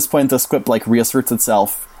at this point the squip like reasserts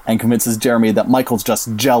itself and convinces Jeremy that Michael's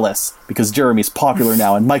just jealous because Jeremy's popular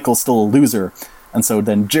now and Michael's still a loser. And so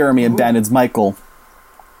then Jeremy abandons Michael.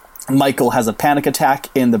 Michael has a panic attack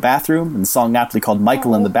in the bathroom, and the song aptly called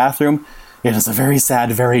Michael in the Bathroom. It is a very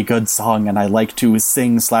sad, very good song, and I like to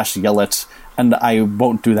sing/yell it, and I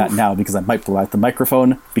won't do that now because I might blow out the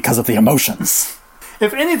microphone because of the emotions.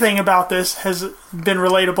 If anything about this has been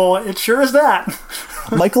relatable, it sure is that.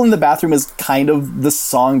 Michael in the Bathroom is kind of the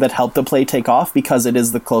song that helped the play take off because it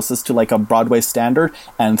is the closest to like a Broadway standard,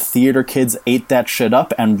 and theater kids ate that shit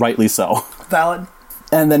up, and rightly so. Valid.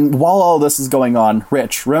 And then while all this is going on,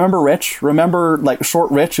 Rich? Remember like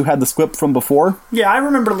Short Rich who had the squip from before? Yeah, I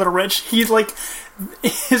remember Little Rich. He's like,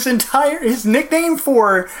 his nickname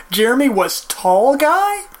for Jeremy was Tall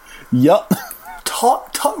Guy? Yup.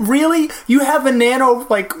 Tall, really? You have a nano,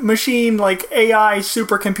 like, machine, like, AI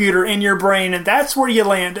supercomputer in your brain, and that's where you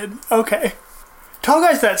landed. Okay. Tall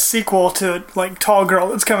Guy's that sequel to, like, Tall Girl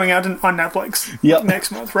that's coming out on Netflix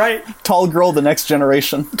next month, right? Tall Girl, The Next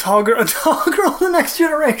Generation. Tall Girl, The Next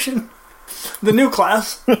Generation. The new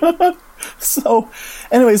class. So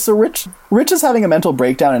Rich is having a mental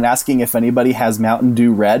breakdown and asking if anybody has Mountain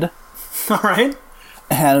Dew Red. All right.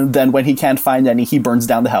 And then when he can't find any, he burns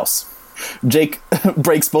down the house. Jake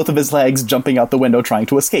breaks both of his legs, jumping out the window, trying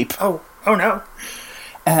to escape. Oh no.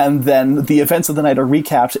 And then the events of the night are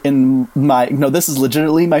recapped in this is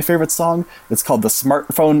legitimately my favorite song. It's called The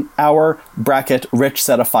Smartphone Hour, bracket, Rich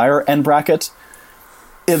Set a Fire, end bracket.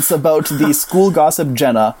 It's about the school gossip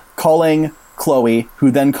Jenna calling Chloe,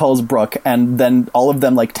 who then calls Brooke, and then all of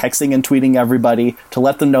them like texting and tweeting everybody to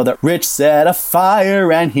let them know that Rich set a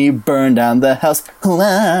fire and he burned down the house.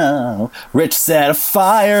 Wow. Rich set a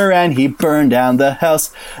fire and he burned down the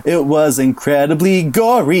house. It was incredibly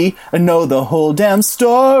gory. I know the whole damn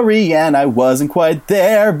story, and I wasn't quite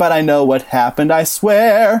there, but I know what happened, I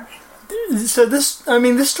swear. So this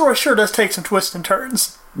story sure does take some twists and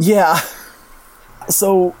turns. Yeah.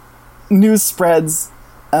 So news spreads,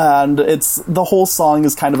 and the whole song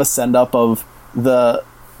is kind of a send-up of the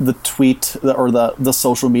tweet or the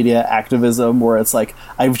social media activism where it's like,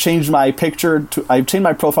 I've changed my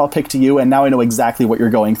profile pic to you, and now I know exactly what you're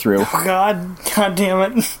going through. Oh, God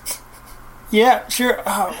damn it. Yeah, sure.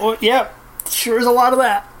 Sure is a lot of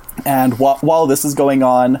that. And while this is going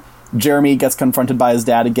on, Jeremy gets confronted by his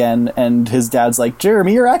dad again, and his dad's like,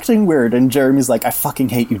 Jeremy, you're acting weird. And Jeremy's like, I fucking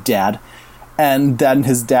hate you, Dad. And then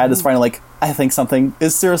his dad is finally like, I think something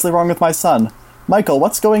is seriously wrong with my son. Michael,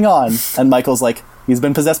 what's going on? And Michael's like, he's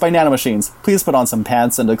been possessed by nanomachines. Please put on some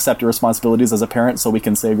pants and accept your responsibilities as a parent so we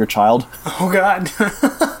can save your child. Oh, God.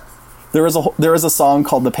 There is a song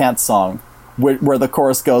called the Pants Song, where the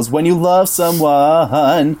chorus goes, when you love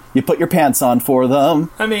someone, you put your pants on for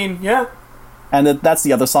them. I mean, yeah. And that's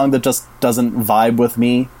the other song that just doesn't vibe with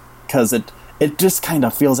me, because it just kind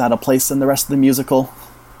of feels out of place in the rest of the musical.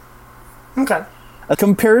 Okay.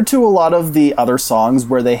 Compared to a lot of the other songs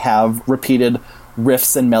where they have repeated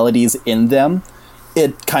riffs and melodies in them,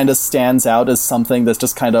 it kind of stands out as something that's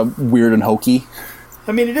just kind of weird and hokey.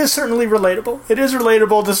 I mean, it is certainly relatable. It is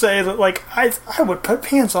relatable to say that, like, I would put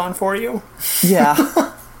pants on for you.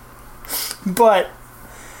 Yeah. But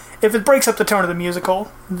if it breaks up the tone of the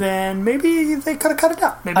musical, then maybe they could have cut it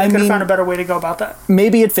out. Maybe they could have found a better way to go about that.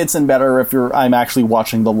 Maybe it fits in better if I'm actually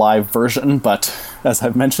watching the live version, but as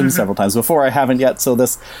I've mentioned several times before, I haven't yet, so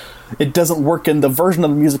it doesn't work in the version of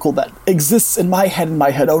the musical that exists in my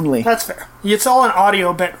head only. That's fair. It's all an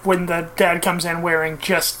audio bit when the dad comes in wearing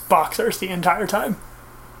just boxers the entire time.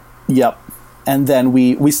 Yep. And then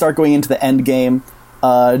we start going into the end game.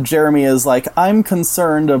 Jeremy is like, I'm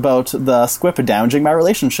concerned about the Squip damaging my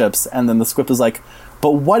relationships. And then the Squip is like,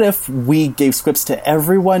 but what if we gave Squips to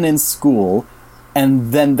everyone in school,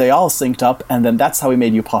 and then they all synced up, and then that's how we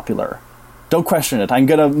made you popular? Don't question it. I'm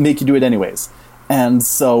gonna make you do it anyways. And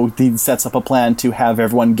so he sets up a plan to have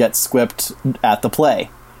everyone get Squipped at the play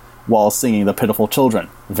while singing The Pitiful Children.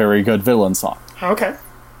 Very good villain song. Okay.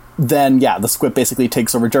 Then, yeah, the Squip basically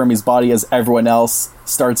takes over Jeremy's body as everyone else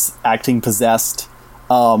starts acting possessed.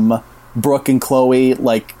 Brooke and Chloe,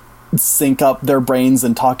 like, sync up their brains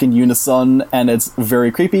and talk in unison, and it's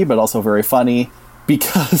very creepy, but also very funny,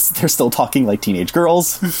 because they're still talking like teenage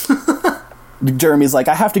girls. Jeremy's like,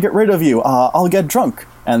 I have to get rid of you, I'll get drunk.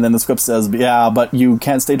 And then the Squip says, yeah, but you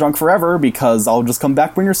can't stay drunk forever, because I'll just come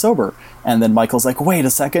back when you're sober. And then Michael's like, wait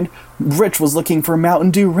a second, Rich was looking for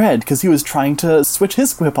Mountain Dew Red, because he was trying to switch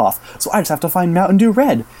his Squip off, so I just have to find Mountain Dew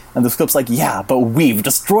Red. And the Squip's like, yeah, but we've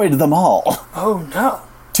destroyed them all. Oh, no.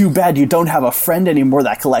 Too bad you don't have a friend anymore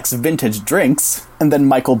that collects vintage drinks. And then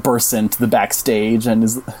Michael bursts into the backstage, and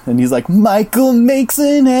he's like, Michael makes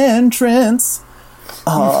an entrance.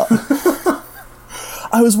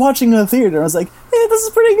 I was watching in the theater, and I was like, hey, this is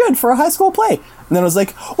pretty good for a high school play. And then I was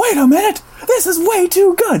like, wait a minute, this is way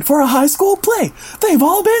too good for a high school play. They've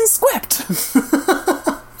all been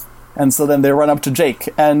squipped. And so then they run up to Jake,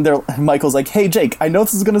 and Michael's like, hey, Jake, I know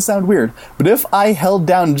this is going to sound weird, but if I held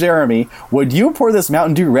down Jeremy, would you pour this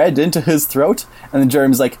Mountain Dew Red into his throat? And then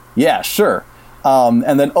Jeremy's like, yeah, sure.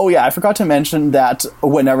 And then, oh yeah, I forgot to mention that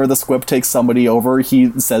whenever the Squip takes somebody over,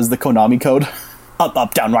 he says the Konami code. Up,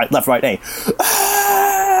 up, down, right, left, right, A.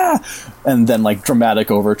 Ah! And then, like,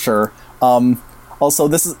 dramatic overture. Also,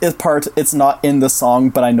 this is part, it's not in the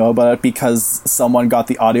song, but I know about it because someone got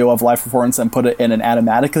the audio of live performance and put it in an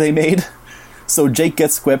animatic they made. So Jake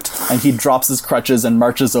gets Squipped, and he drops his crutches and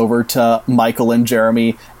marches over to Michael and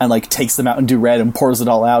Jeremy, and, like, takes the Mountain Dew Red and pours it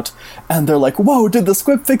all out. And they're like, whoa, did the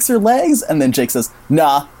Squip fix your legs? And then Jake says,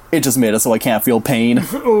 nah, it just made it so I can't feel pain.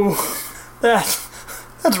 Ooh, that's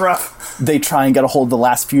rough. They try and get a hold of the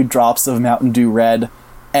last few drops of Mountain Dew Red,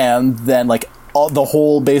 and then, like, the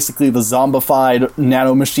whole, basically, the zombified,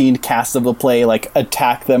 nanomachined cast of the play, like,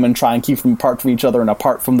 attack them and try and keep them apart from each other and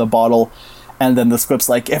apart from the bottle. And then the Squip's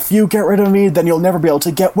like, if you get rid of me, then you'll never be able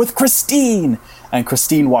to get with Christine! And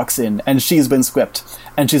Christine walks in, and she's been Squipped.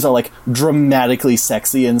 And she's all, like, dramatically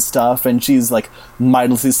sexy and stuff, and she's, like,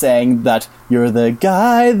 mindlessly saying that, you're the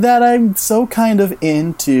guy that I'm so kind of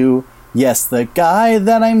into. Yes, the guy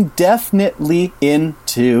that I'm definitely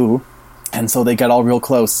into. And so they get all real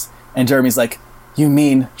close. And Jeremy's like, you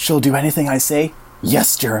mean she'll do anything I say?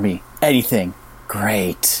 Yes, Jeremy. Anything.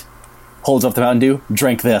 Great. Holds up the Mountain Dew.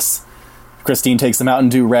 Drink this. Christine takes the Mountain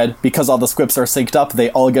Dew Red. Because all the Squips are synced up, they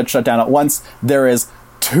all get shut down at once. There is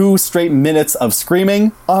 2 straight minutes of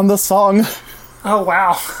screaming on the song. Oh,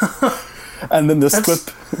 wow. And then the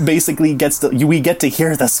Squip basically we get to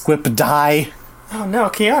hear the Squip die. Oh, no,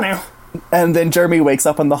 Keanu. And then Jeremy wakes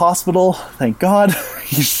up in the hospital. Thank God.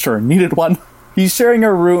 He sure needed one. He's sharing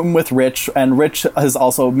a room with Rich, and Rich has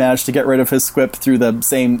also managed to get rid of his Squip through the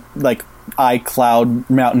same, like, iCloud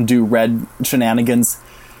Mountain Dew Red shenanigans.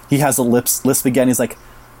 He has a lisp again. He's like,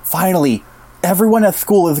 finally, everyone at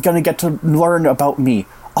school is going to get to learn about me.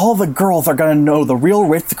 All the girls are going to know the real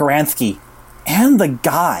Rich Garansky. And the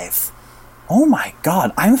guys. Oh my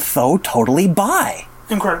God, I'm so totally bi.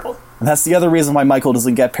 Incredible. And that's the other reason why Michael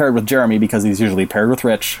doesn't get paired with Jeremy, because he's usually paired with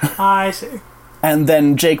Rich. I see. And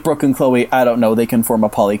then Jake, Brooke, and Chloe, I don't know, they can form a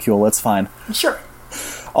polycule, it's fine. Sure.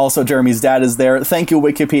 Also, Jeremy's dad is there. Thank you,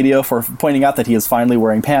 Wikipedia, for pointing out that he is finally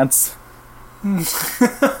wearing pants.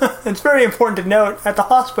 It's very important to note at the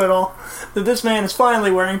hospital that this man is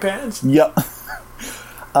finally wearing pants. Yep.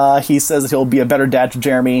 He says that he'll be a better dad to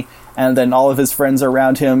Jeremy, and then all of his friends are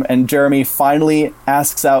around him, and Jeremy finally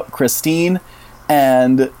asks out Christine,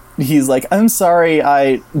 and he's like, I'm sorry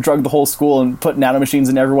I drugged the whole school and put nanomachines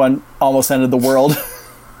in everyone, almost ended the world.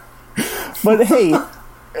 But hey,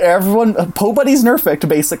 everyone, Po Buddy's nerfed,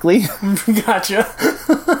 basically. Gotcha.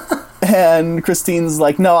 And Christine's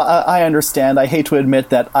like, no, I understand. I hate to admit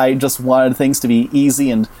that I just wanted things to be easy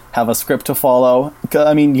and have a script to follow.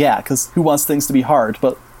 I mean, yeah, because who wants things to be hard?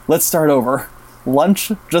 But let's start over.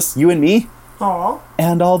 Lunch, just you and me? Aww.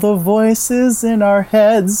 And all the voices in our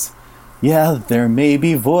heads. Yeah, there may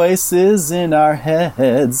be voices in our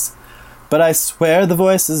heads, but I swear the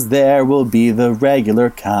voices there will be the regular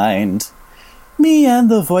kind. Me and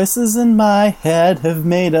the voices in my head have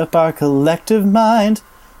made up our collective mind.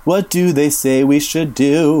 What do they say we should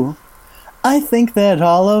do? I think that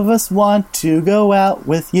all of us want to go out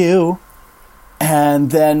with you. And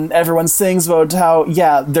then everyone sings about how,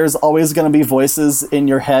 yeah, there's always going to be voices in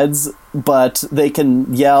your heads, but they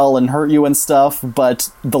can yell and hurt you and stuff,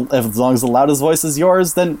 but as long as the loudest voice is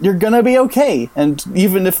yours, then you're going to be okay. And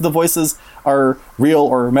even if the voices are real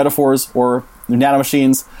or metaphors or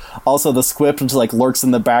nanomachines, also the squib just like lurks in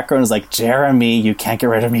the background, is like, Jeremy, you can't get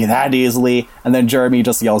rid of me that easily. And then Jeremy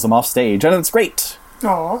just yells him off stage, and it's great.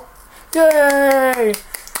 Aw. Yay!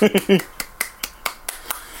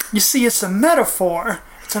 You see, it's a metaphor.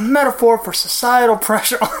 It's a metaphor for societal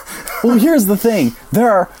pressure. Well, here's the thing.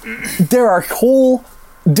 There are whole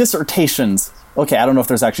dissertations. Okay, I don't know if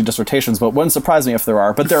there's actually dissertations, but it wouldn't surprise me if there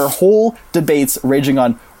are. But there are whole debates raging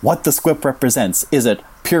on what the squib represents. Is it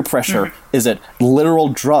peer pressure? Mm-hmm. Is it literal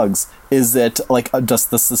drugs? Is it like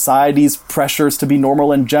just the society's pressures to be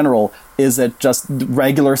normal in general? Is it just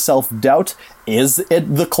regular self-doubt? Is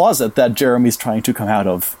it the closet that Jeremy's trying to come out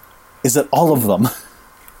of? Is it all of them?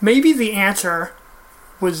 Maybe the answer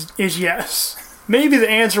is yes. Maybe the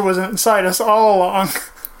answer was inside us all along.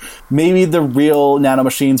 Maybe the real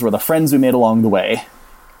nanomachines were the friends we made along the way.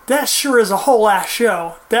 That sure is a whole ass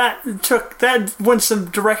show. That went some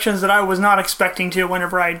directions that I was not expecting to.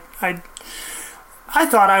 Whenever I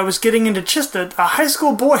thought I was getting into just a high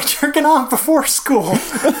school boy jerking off before school,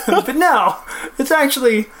 but no, it's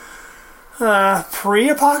actually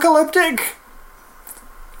pre-apocalyptic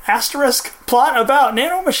asterisk plot about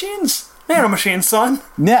nanomachines. Nanomachines, son.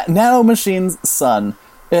 Nanomachines, son.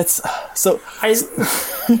 It's so.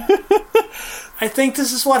 I think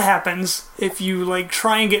this is what happens if you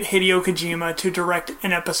try and get Hideo Kojima to direct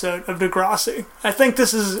an episode of Degrassi. I think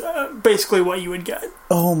this is basically what you would get.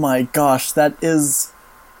 Oh my gosh, that is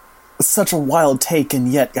such a wild take,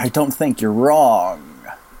 and yet I don't think you're wrong.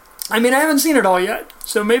 I mean, I haven't seen it all yet,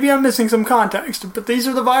 so maybe I'm missing some context, but these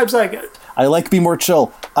are the vibes I get. I like Be More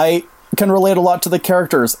Chill. I can relate a lot to the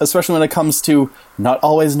characters, especially when it comes to not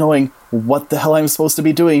always knowing what the hell I'm supposed to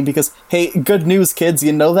be doing, because, hey, good news, kids,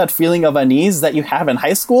 you know that feeling of unease that you have in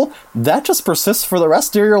high school? That just persists for the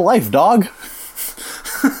rest of your life, dog.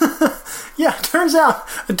 Yeah, turns out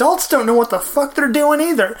adults don't know what the fuck they're doing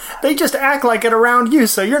either. They just act like it around you,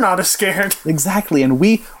 so you're not as scared. Exactly, and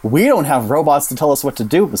we don't have robots to tell us what to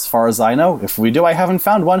do, as far as I know. If we do, I haven't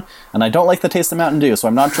found one, and I don't like the taste of Mountain Dew, so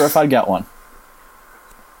I'm not sure if I'd get one.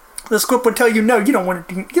 The squib would tell you, no, you don't want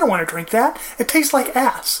to drink that. It tastes like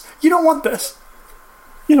ass. You don't want this.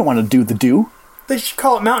 You don't want to do the dew. They should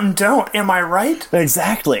call it Mountain Don't, am I right?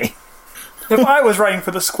 Exactly. If I was writing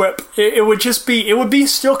for the squib, it would be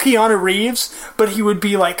still Keanu Reeves, but he would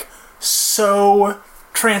be so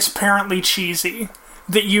transparently cheesy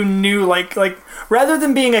that you knew rather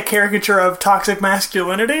than being a caricature of toxic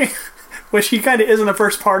masculinity, which he kind of is in the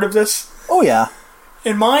first part of this. Oh yeah.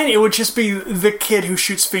 In mine, it would just be the kid who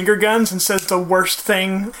shoots finger guns and says the worst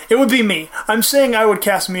thing. It would be me. I'm saying I would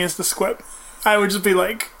cast me as the squib. I would just be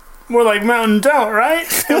more like Mountain Don't, right?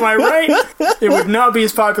 Am I right? It would not be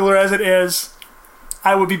as popular as it is.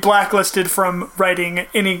 I would be blacklisted from writing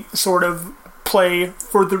any sort of play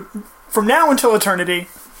from now until eternity.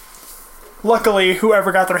 Luckily,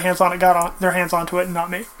 whoever got their hands on it got their hands onto it, and not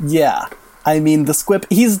me. Yeah. I mean, the squib,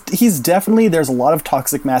 he's definitely, there's a lot of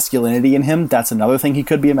toxic masculinity in him. That's another thing he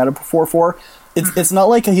could be a metaphor for. It's not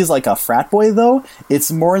like he's like a frat boy, though. It's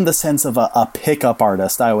more in the sense of a pickup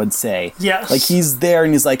artist, I would say. Yes. He's there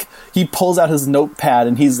and he pulls out his notepad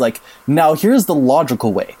and he's like, now here's the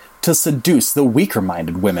logical way to seduce the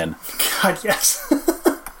weaker-minded women. God, yes.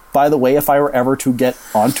 By the way, if I were ever to get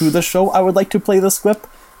onto the show, I would like to play the squib,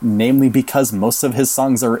 namely because most of his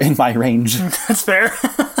songs are in my range. That's fair.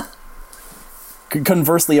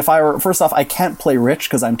 Conversely, if I were, first off, I can't play Rich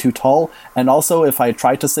because I'm too tall, and also if I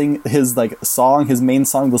tried to sing his his main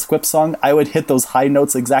song, the Squip song, I would hit those high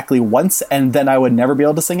notes exactly once, and then I would never be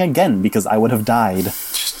able to sing again because I would have died.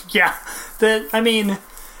 Yeah, that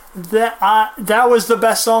was the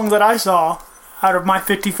best song that I saw out of my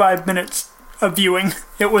 55 minutes of viewing.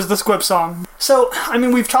 It was the Squip song. So, I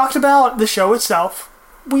mean, we've talked about the show itself.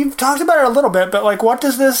 We've talked about it a little bit, but like, what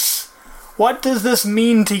does this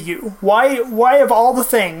mean to you? Why of all the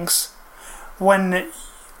things, I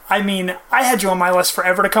had you on my list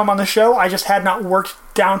forever to come on the show. I just had not worked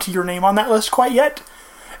down to your name on that list quite yet,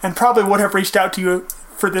 and probably would have reached out to you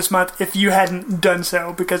for this month if you hadn't done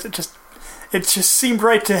so, because it just seemed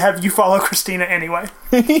right to have you follow Christina anyway.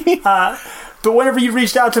 But whenever you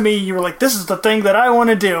reached out to me, you were like, this is the thing that I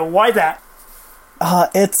want to do. Why that?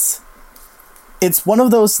 It's one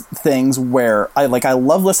of those things where I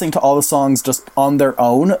love listening to all the songs just on their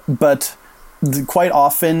own, but quite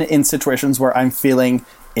often in situations where I'm feeling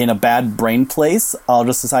in a bad brain place, I'll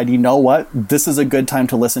just decide, you know what, this is a good time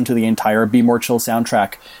to listen to the entire Be More Chill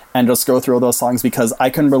soundtrack and just go through all those songs, because I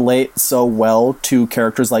can relate so well to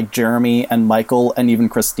characters like Jeremy and Michael and even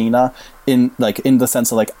Christina in the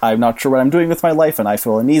sense of I'm not sure what I'm doing with my life and I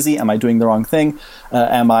feel uneasy. Am I doing the wrong thing?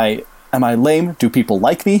 Am I lame? Do people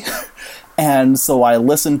like me? And so I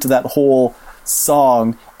listen to that whole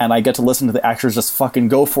song, and I get to listen to the actors just fucking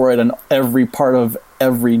go for it in every part of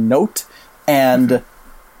every note. And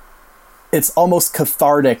it's almost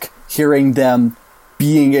cathartic hearing them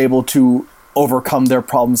being able to overcome their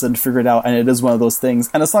problems and figure it out. And it is one of those things.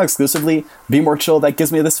 And it's not exclusively Be More Chill that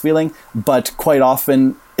gives me this feeling, but quite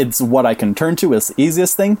often it's what I can turn to. It's the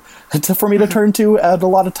easiest thing for me to turn to at a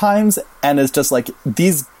lot of times. And it's just like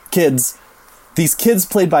these kids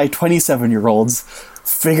played by 27-year-olds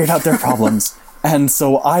figured out their problems. And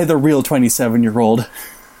so I, the real 27-year-old,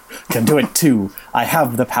 can do it too. I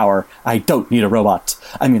have the power. I don't need a robot.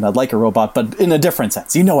 I mean, I'd like a robot, but in a different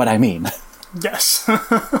sense. You know what I mean. Yes.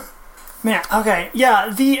 Man, okay.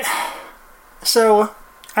 Yeah, so,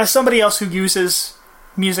 as somebody else who uses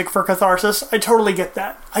music for catharsis, I totally get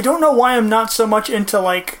that. I don't know why I'm not so much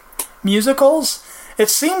into, musicals. It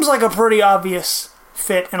seems like a pretty obvious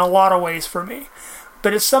fit in a lot of ways for me,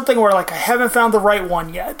 but it's something where I haven't found the right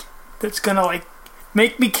one yet that's gonna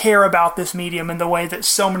make me care about this medium in the way that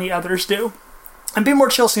so many others do. And Be More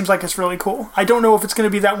Chill seems like it's really cool. I don't know if it's gonna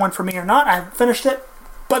be that one for me or not. I haven't finished it,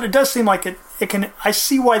 but it does seem like it can. I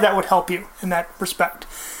see why that would help you in that respect.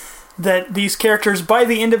 That these characters, by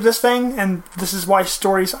the end of this thing, and this is why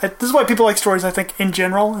people like stories, I think, in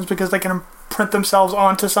general, is because they can imprint themselves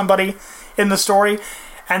onto somebody in the story.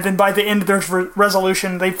 And then by the end there's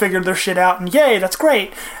resolution, they figured their shit out, and yay, that's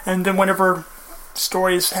great. And then whenever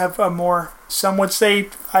stories have a more, some would say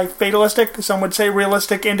fatalistic, some would say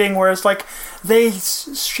realistic ending, where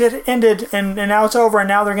it's shit ended and now it's over and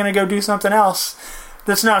now they're going to go do something else.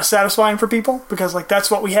 That's not satisfying for people, because that's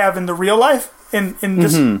what we have in the real life, in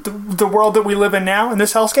this the world that we live in now, in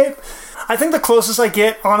this hellscape. I think the closest I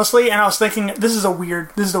get, honestly, and I was thinking, this is a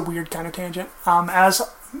weird kind of tangent, as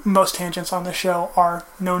most tangents on the show are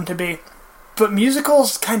known to be. But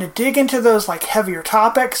musicals kind of dig into those heavier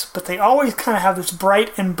topics, but they always kind of have this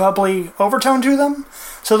bright and bubbly overtone to them.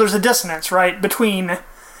 So there's a dissonance, right, between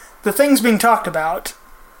the things being talked about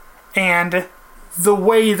and the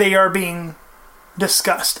way they are being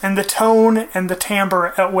discussed, and the tone and the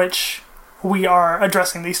timbre at which we are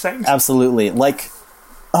addressing these things. Absolutely.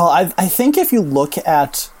 I think if you look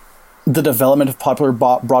at the development of popular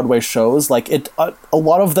Broadway shows, a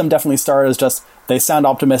lot of them definitely start as just, they sound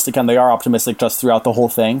optimistic and they are optimistic just throughout the whole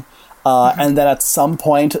thing. And then at some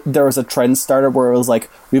point there was a trend started where it was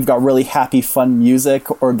we've got really happy, fun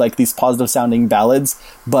music, or these positive sounding ballads.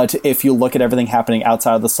 But if you look at everything happening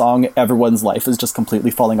outside of the song, everyone's life is just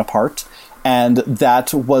completely falling apart. And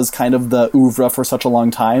that was kind of the oeuvre for such a long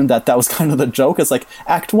time that was kind of the joke. It's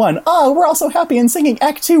Act 1, we're all so happy and singing.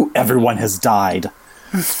 Act 2, everyone has died.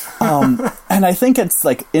 And I think it's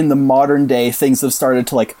in the modern day, things have started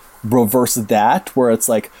to reverse that, where it's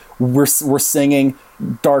we're singing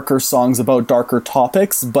darker songs about darker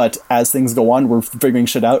topics, but as things go on, we're figuring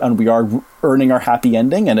shit out and we are earning our happy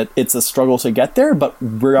ending, and it's a struggle to get there, but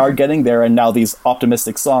we are getting there. And now these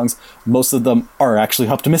optimistic songs, most of them are actually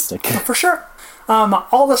optimistic. For sure.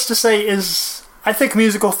 All this to say is, I think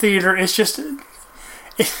musical theater is just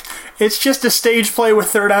it's just a stage play with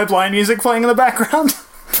Third Eye Blind music playing in the background.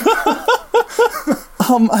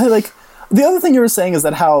 The other thing you were saying is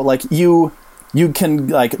that how you can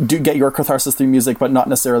get your catharsis through music, but not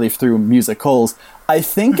necessarily through musicals. I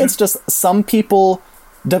think it's just some people,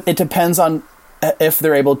 it depends on if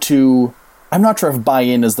they're able to I'm not sure if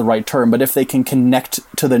buy-in is the right term, but if they can connect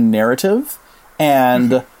to the narrative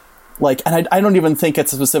and and I don't even think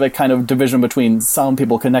it's a specific kind of division between some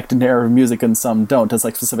people connect to narrative music and some don't as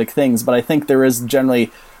like specific things, but I think there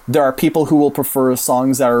are people who will prefer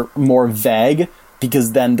songs that are more vague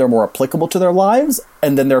because then they're more applicable to their lives,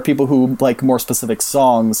 and then there are people who like more specific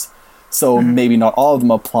songs, so maybe not all of them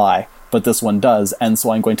apply, but this one does, and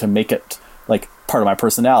so I'm going to make it like part of my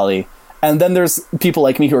personality. And then there's people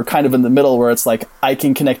like me who are kind of in the middle where it's like I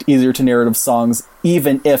can connect easier to narrative songs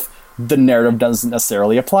even if the narrative doesn't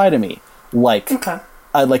necessarily apply to me. Like,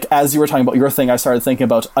 as you were talking about your thing, I started thinking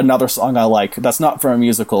about another song I like that's not from a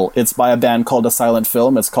musical. It's by a band called A Silent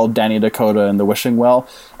Film. It's called Danny Dakota and the Wishing Well.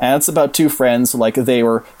 And it's about two friends. Like, they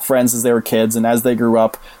were friends as they were kids, and as they grew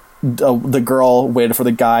up, the girl waited for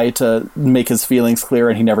the guy to make his feelings clear,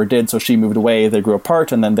 and he never did, so she moved away. They grew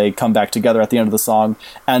apart, and then they come back together at the end of the song.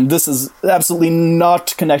 And this is absolutely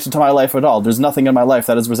not connected to my life at all. There's nothing in my life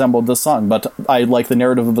that has resembled this song, but I like the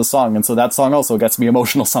narrative of the song, and so that song also gets me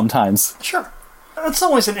emotional sometimes. Sure. That's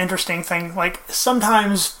always an interesting thing. Like,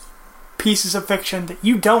 sometimes pieces of fiction that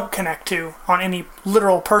you don't connect to on any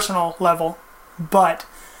literal personal level, but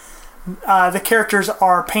the characters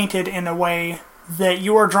are painted in a way that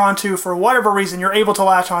you are drawn to for whatever reason. You're able to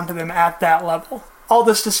latch onto them at that level. All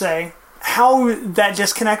this to say, how that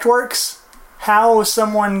disconnect works, how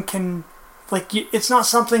someone can, like, it's not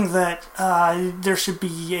something that there should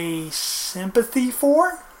be a sympathy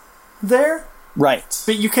for there. Right.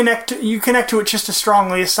 But you connect to it just as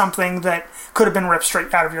strongly as something that could have been ripped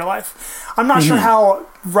straight out of your life. I'm not sure how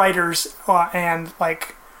writers and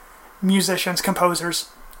like musicians, composers,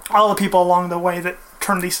 all the people along the way that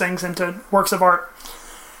turn these things into works of art,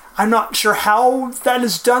 I'm not sure how that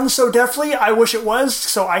is done so deftly. I wish it was,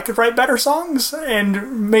 so I could write better songs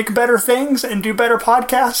and make better things and do better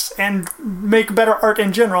podcasts and make better art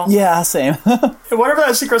in general. Yeah, same. Whatever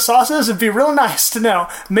that secret sauce is, it'd be real nice to know.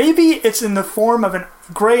 Maybe it's in the form of a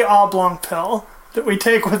gray oblong pill that we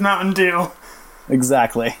take with Mountain Dew.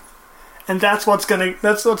 Exactly. And that's what's gonna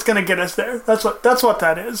get us there. That's what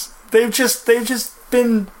that is. They've just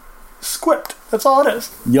been squipped. That's all it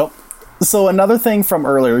is. Yep. So another thing from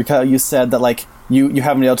earlier, you said that like you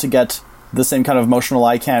haven't been able to get the same kind of emotional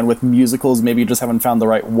I can with musicals. Maybe you just haven't found the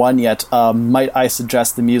right one yet. Might I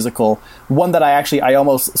suggest the musical? One that I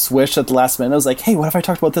almost switched at the last minute. I was like, hey, what if I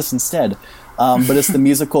talked about this instead? But it's the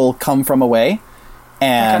musical Come From Away.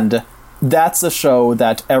 And that's a show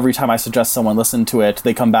that every time I suggest someone listen to it,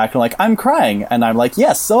 they come back and like, I'm crying. And I'm like,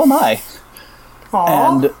 yes, so am I. Aww.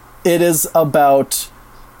 And it is about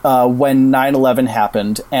when 9/11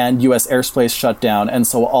 happened and U.S. airspace shut down, and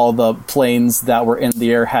so all the planes that were in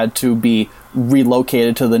the air had to be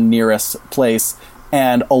relocated to the nearest place,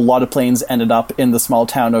 and a lot of planes ended up in the small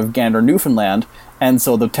town of Gander, Newfoundland, and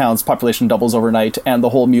so the town's population doubles overnight, and the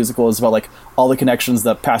whole musical is about like all the connections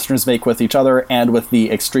that passengers make with each other and with the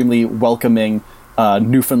extremely welcoming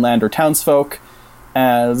Newfoundlander townsfolk.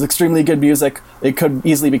 It's extremely good music. It could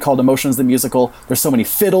easily be called Emotions the Musical. There's so many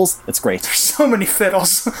fiddles. It's great. There's so many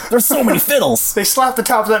fiddles. There's so many fiddles. They slapped the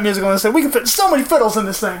top of that musical and said, we can fit so many fiddles in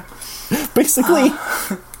this thing. Basically.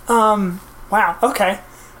 Wow, okay.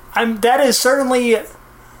 That is certainly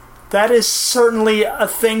a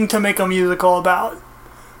thing to make a musical about.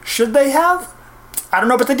 Should they have? I don't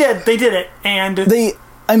know, but they did. They did it. And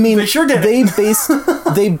they sure did it.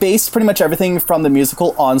 They based pretty much everything from the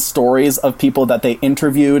musical on stories of people that they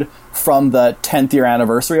interviewed from the 10th year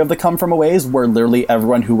anniversary of the Come From Aways, where literally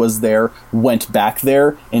everyone who was there went back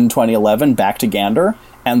there in 2011, back to Gander,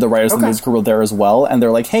 and the writers of the musical were there as well, and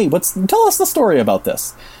they're like, hey, tell us the story about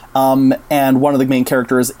this. And one of the main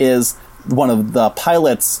characters is one of the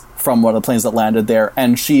pilots from one of the planes that landed there,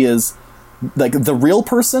 and she is like the real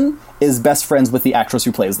person is best friends with the actress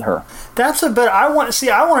who plays her. That's a bit. I want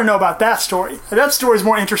to know about that story. That story is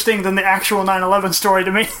more interesting than the actual 9/11 story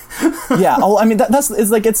to me. Yeah, I mean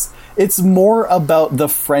it's more about the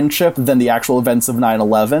friendship than the actual events of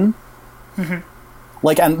 9/11. Mm-hmm.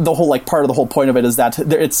 Like, and the whole like part of the whole point of it is that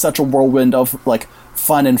it's such a whirlwind of like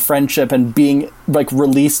fun and friendship and being like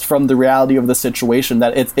released from the reality of the situation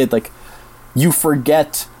that it like you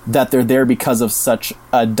forget that they're there because of such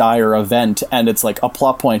a dire event, and it's like a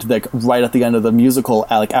plot point like right at the end of the musical,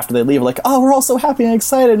 like after they leave, like, oh, we're all so happy and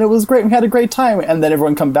excited and it was great, we had a great time, and then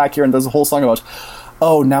everyone come back here and there's a whole song about,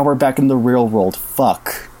 oh, now we're back in the real world,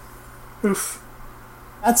 fuck. Oof.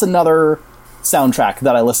 That's another soundtrack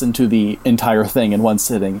that I listened to the entire thing in one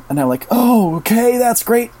sitting, and I'm like, oh, okay, that's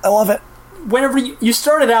great, I love it. whenever you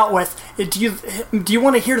started out with, do you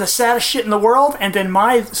want to hear the saddest shit in the world? And then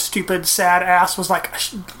my stupid sad ass was like,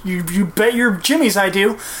 you bet your jimmies I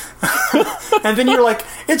do. And then you're like,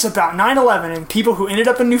 it's about 9/11 and people who ended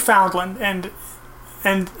up in Newfoundland and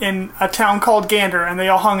in a town called Gander, and they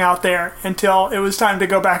all hung out there until it was time to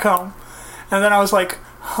go back home. And then I was like,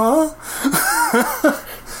 huh?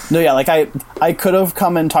 No, yeah, like I could have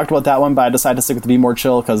come and talked about that one, but I decided to stick with the Be More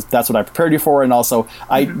Chill because that's what I prepared you for, and also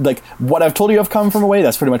like what I've told you of Come From Away,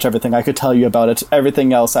 that's pretty much everything I could tell you about it.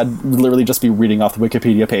 Everything else, I'd literally just be reading off the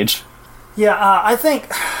Wikipedia page. Yeah, I think,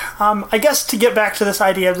 I guess to get back to this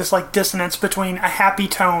idea of this like dissonance between a happy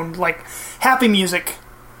tone, like happy music,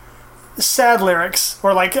 sad lyrics,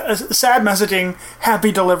 or like sad messaging,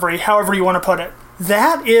 happy delivery, however you want to put it.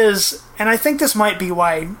 That is, and I think this might be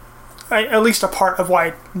why, at least a part of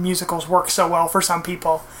why musicals work so well for some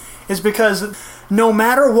people, is because no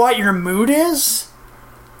matter what your mood is,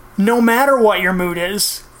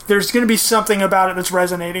 there's going to be something about it that's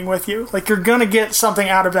resonating with you. Like, you're going to get something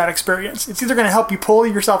out of that experience. It's either going to help you pull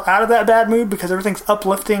yourself out of that bad mood because everything's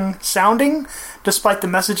uplifting sounding, despite the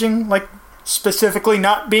messaging, like, specifically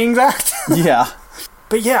not being that. Yeah.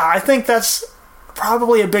 But yeah, I think that's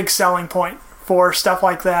probably a big selling point for stuff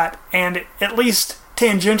like that, and at least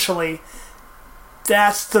tangentially,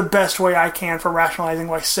 that's the best way I can for rationalizing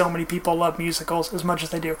why so many people love musicals as much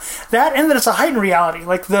as they do. That, and that it's a heightened reality,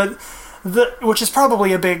 like the which is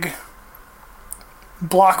probably a big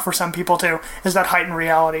block for some people too, is that heightened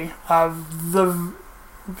reality of the,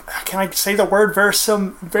 can I say the word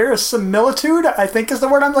verisimilitude, I think is the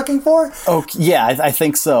word I'm looking for. Oh, yeah, I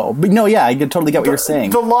think so. But no, yeah, I can totally get what you're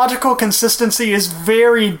saying. The logical consistency is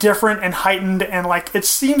very different and heightened, and like it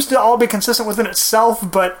seems to all be consistent within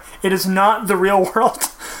itself, but it is not the real world.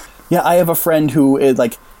 Yeah, I have a friend who is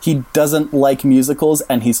like, he doesn't like musicals,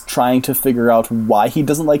 and he's trying to figure out why he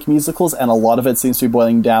doesn't like musicals, and a lot of it seems to be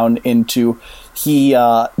boiling down into he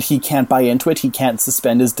can't buy into it, he can't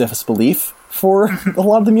suspend his disbelief for a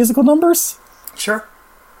lot of the musical numbers. Sure.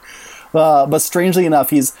 But strangely enough,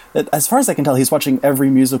 he's, as far as I can tell, he's watching every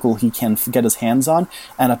musical he can get his hands on,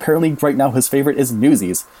 and apparently right now his favorite is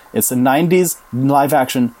Newsies. It's a 90s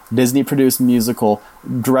live-action, Disney-produced musical,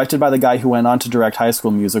 directed by the guy who went on to direct High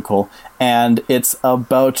School Musical, and it's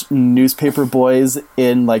about newspaper boys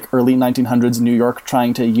in like early 1900s New York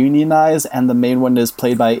trying to unionize, and the main one is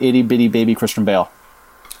played by itty-bitty baby Christian Bale.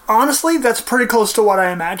 Honestly, that's pretty close to what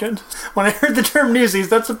I imagined. When I heard the term Newsies,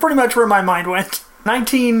 that's pretty much where my mind went.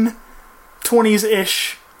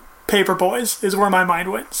 1920s-ish paper boys is where my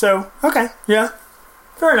mind went. So, okay, yeah,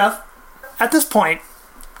 fair enough. At this point,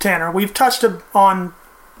 Tanner, we've touched on,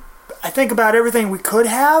 I think, about everything we could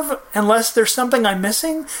have, unless there's something I'm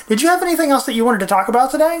missing. Did you have anything else that you wanted to talk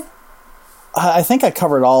about today? I think I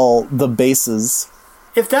covered all the bases.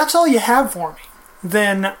 If that's all you have for me,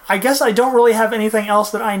 then I guess I don't really have anything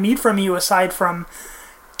else that I need from you aside from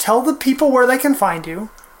tell the people where they can find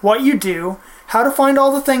you, what you do, how to find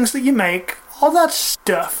all the things that you make, all that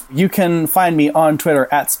stuff. You can find me on Twitter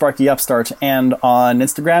at SparkyUpstart and on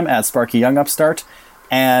Instagram at SparkyYoungUpstart.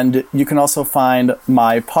 And you can also find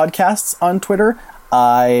my podcasts on Twitter.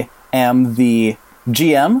 I am the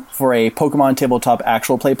GM for a Pokemon tabletop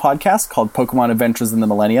actual play podcast called Pokemon Adventures in the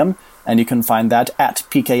Millennium. And you can find that at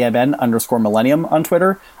PKMN_Millennium on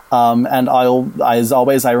Twitter. And as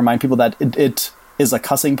always, I remind people that it is a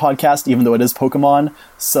cussing podcast, even though it is Pokemon.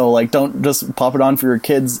 So, like, don't just pop it on for your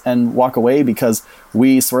kids and walk away, because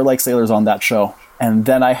we swear like sailors on that show. And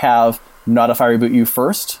then I have Not If I Reboot You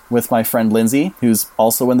First with my friend Lindsay, who's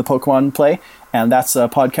also in the Pokemon play. And that's a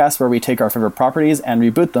podcast where we take our favorite properties and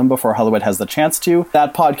reboot them before Hollywood has the chance to.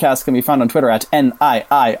 That podcast can be found on Twitter at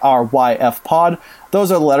NIIRYFpod.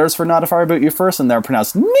 Those are the letters for Not If I Reboot You First, and they're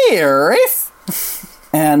pronounced Nearif.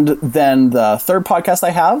 And then the third podcast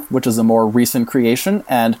I have, which is a more recent creation,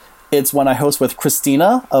 and it's one I host with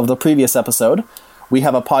Christina of the previous episode. We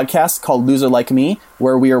have a podcast called Loser Like Me,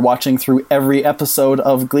 where we are watching through every episode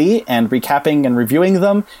of Glee and recapping and reviewing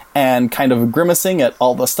them and kind of grimacing at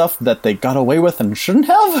all the stuff that they got away with and shouldn't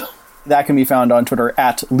have. That can be found on Twitter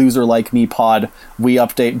at LoserLikeMePod. We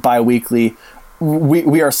update bi-weekly.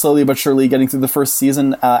 We are slowly but surely getting through the first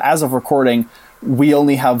season. As of recording, we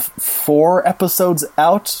only have 4 episodes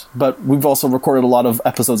out, but we've also recorded a lot of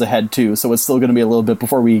episodes ahead too, so it's still going to be a little bit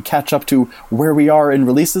before we catch up to where we are in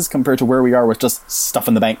releases compared to where we are with just stuff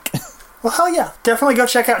in the bank. Well, hell yeah. Definitely go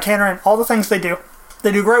check out Tanner and all the things they do.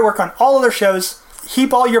 They do great work on all of their shows.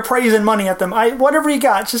 Heap all your praise and money at them. Whatever you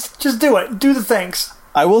got, just do it. Do the things.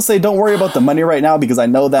 I will say, don't worry about the money right now, because I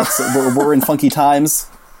know that's we're in funky times.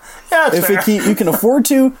 Yeah, that's fair. If you can afford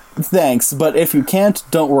to, thanks, but if you can't,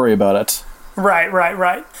 don't worry about it.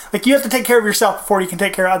 Right. Like, you have to take care of yourself before you can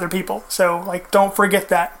take care of other people. So, like, don't forget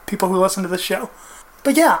that, people who listen to this show.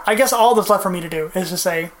 But yeah, I guess all that's left for me to do is to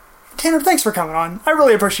say, Tanner, thanks for coming on. I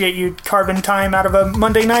really appreciate you carving time out of a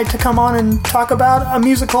Monday night to come on and talk about a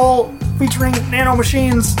musical featuring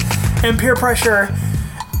nanomachines and peer pressure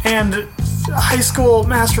and high school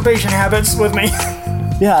masturbation habits with me.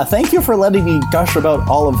 Yeah, thank you for letting me gush about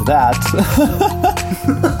all of that.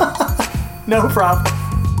 No problem.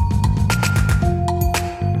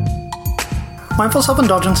 Mindful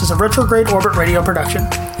Self-Indulgence is a Retrograde Orbit radio production.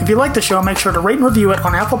 If you like the show, make sure to rate and review it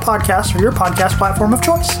on Apple Podcasts or your podcast platform of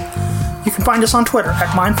choice. You can find us on Twitter at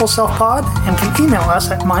MindfulSelfPod and can email us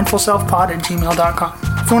at mindfulselfpod@gmail.com.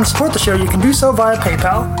 If you want to support the show, you can do so via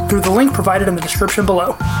PayPal through the link provided in the description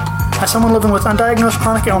below. As someone living with undiagnosed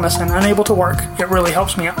chronic illness and unable to work, it really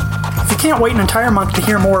helps me out. If you can't wait an entire month to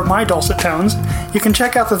hear more of my dulcet tones, you can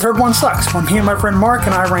check out The Third One Sucks, where me and my friend Mark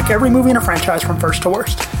and I rank every movie in a franchise from first to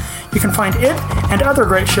worst. You can find it and other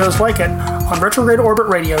great shows like it on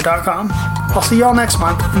retrogradeorbitradio.com. I'll see you all next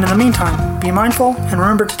month, and in the meantime, be mindful and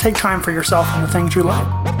remember to take time for yourself and the things you love.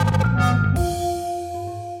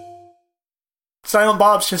 Silent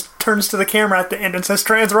Bob's just turns to the camera at the end and says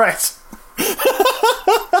trans rights.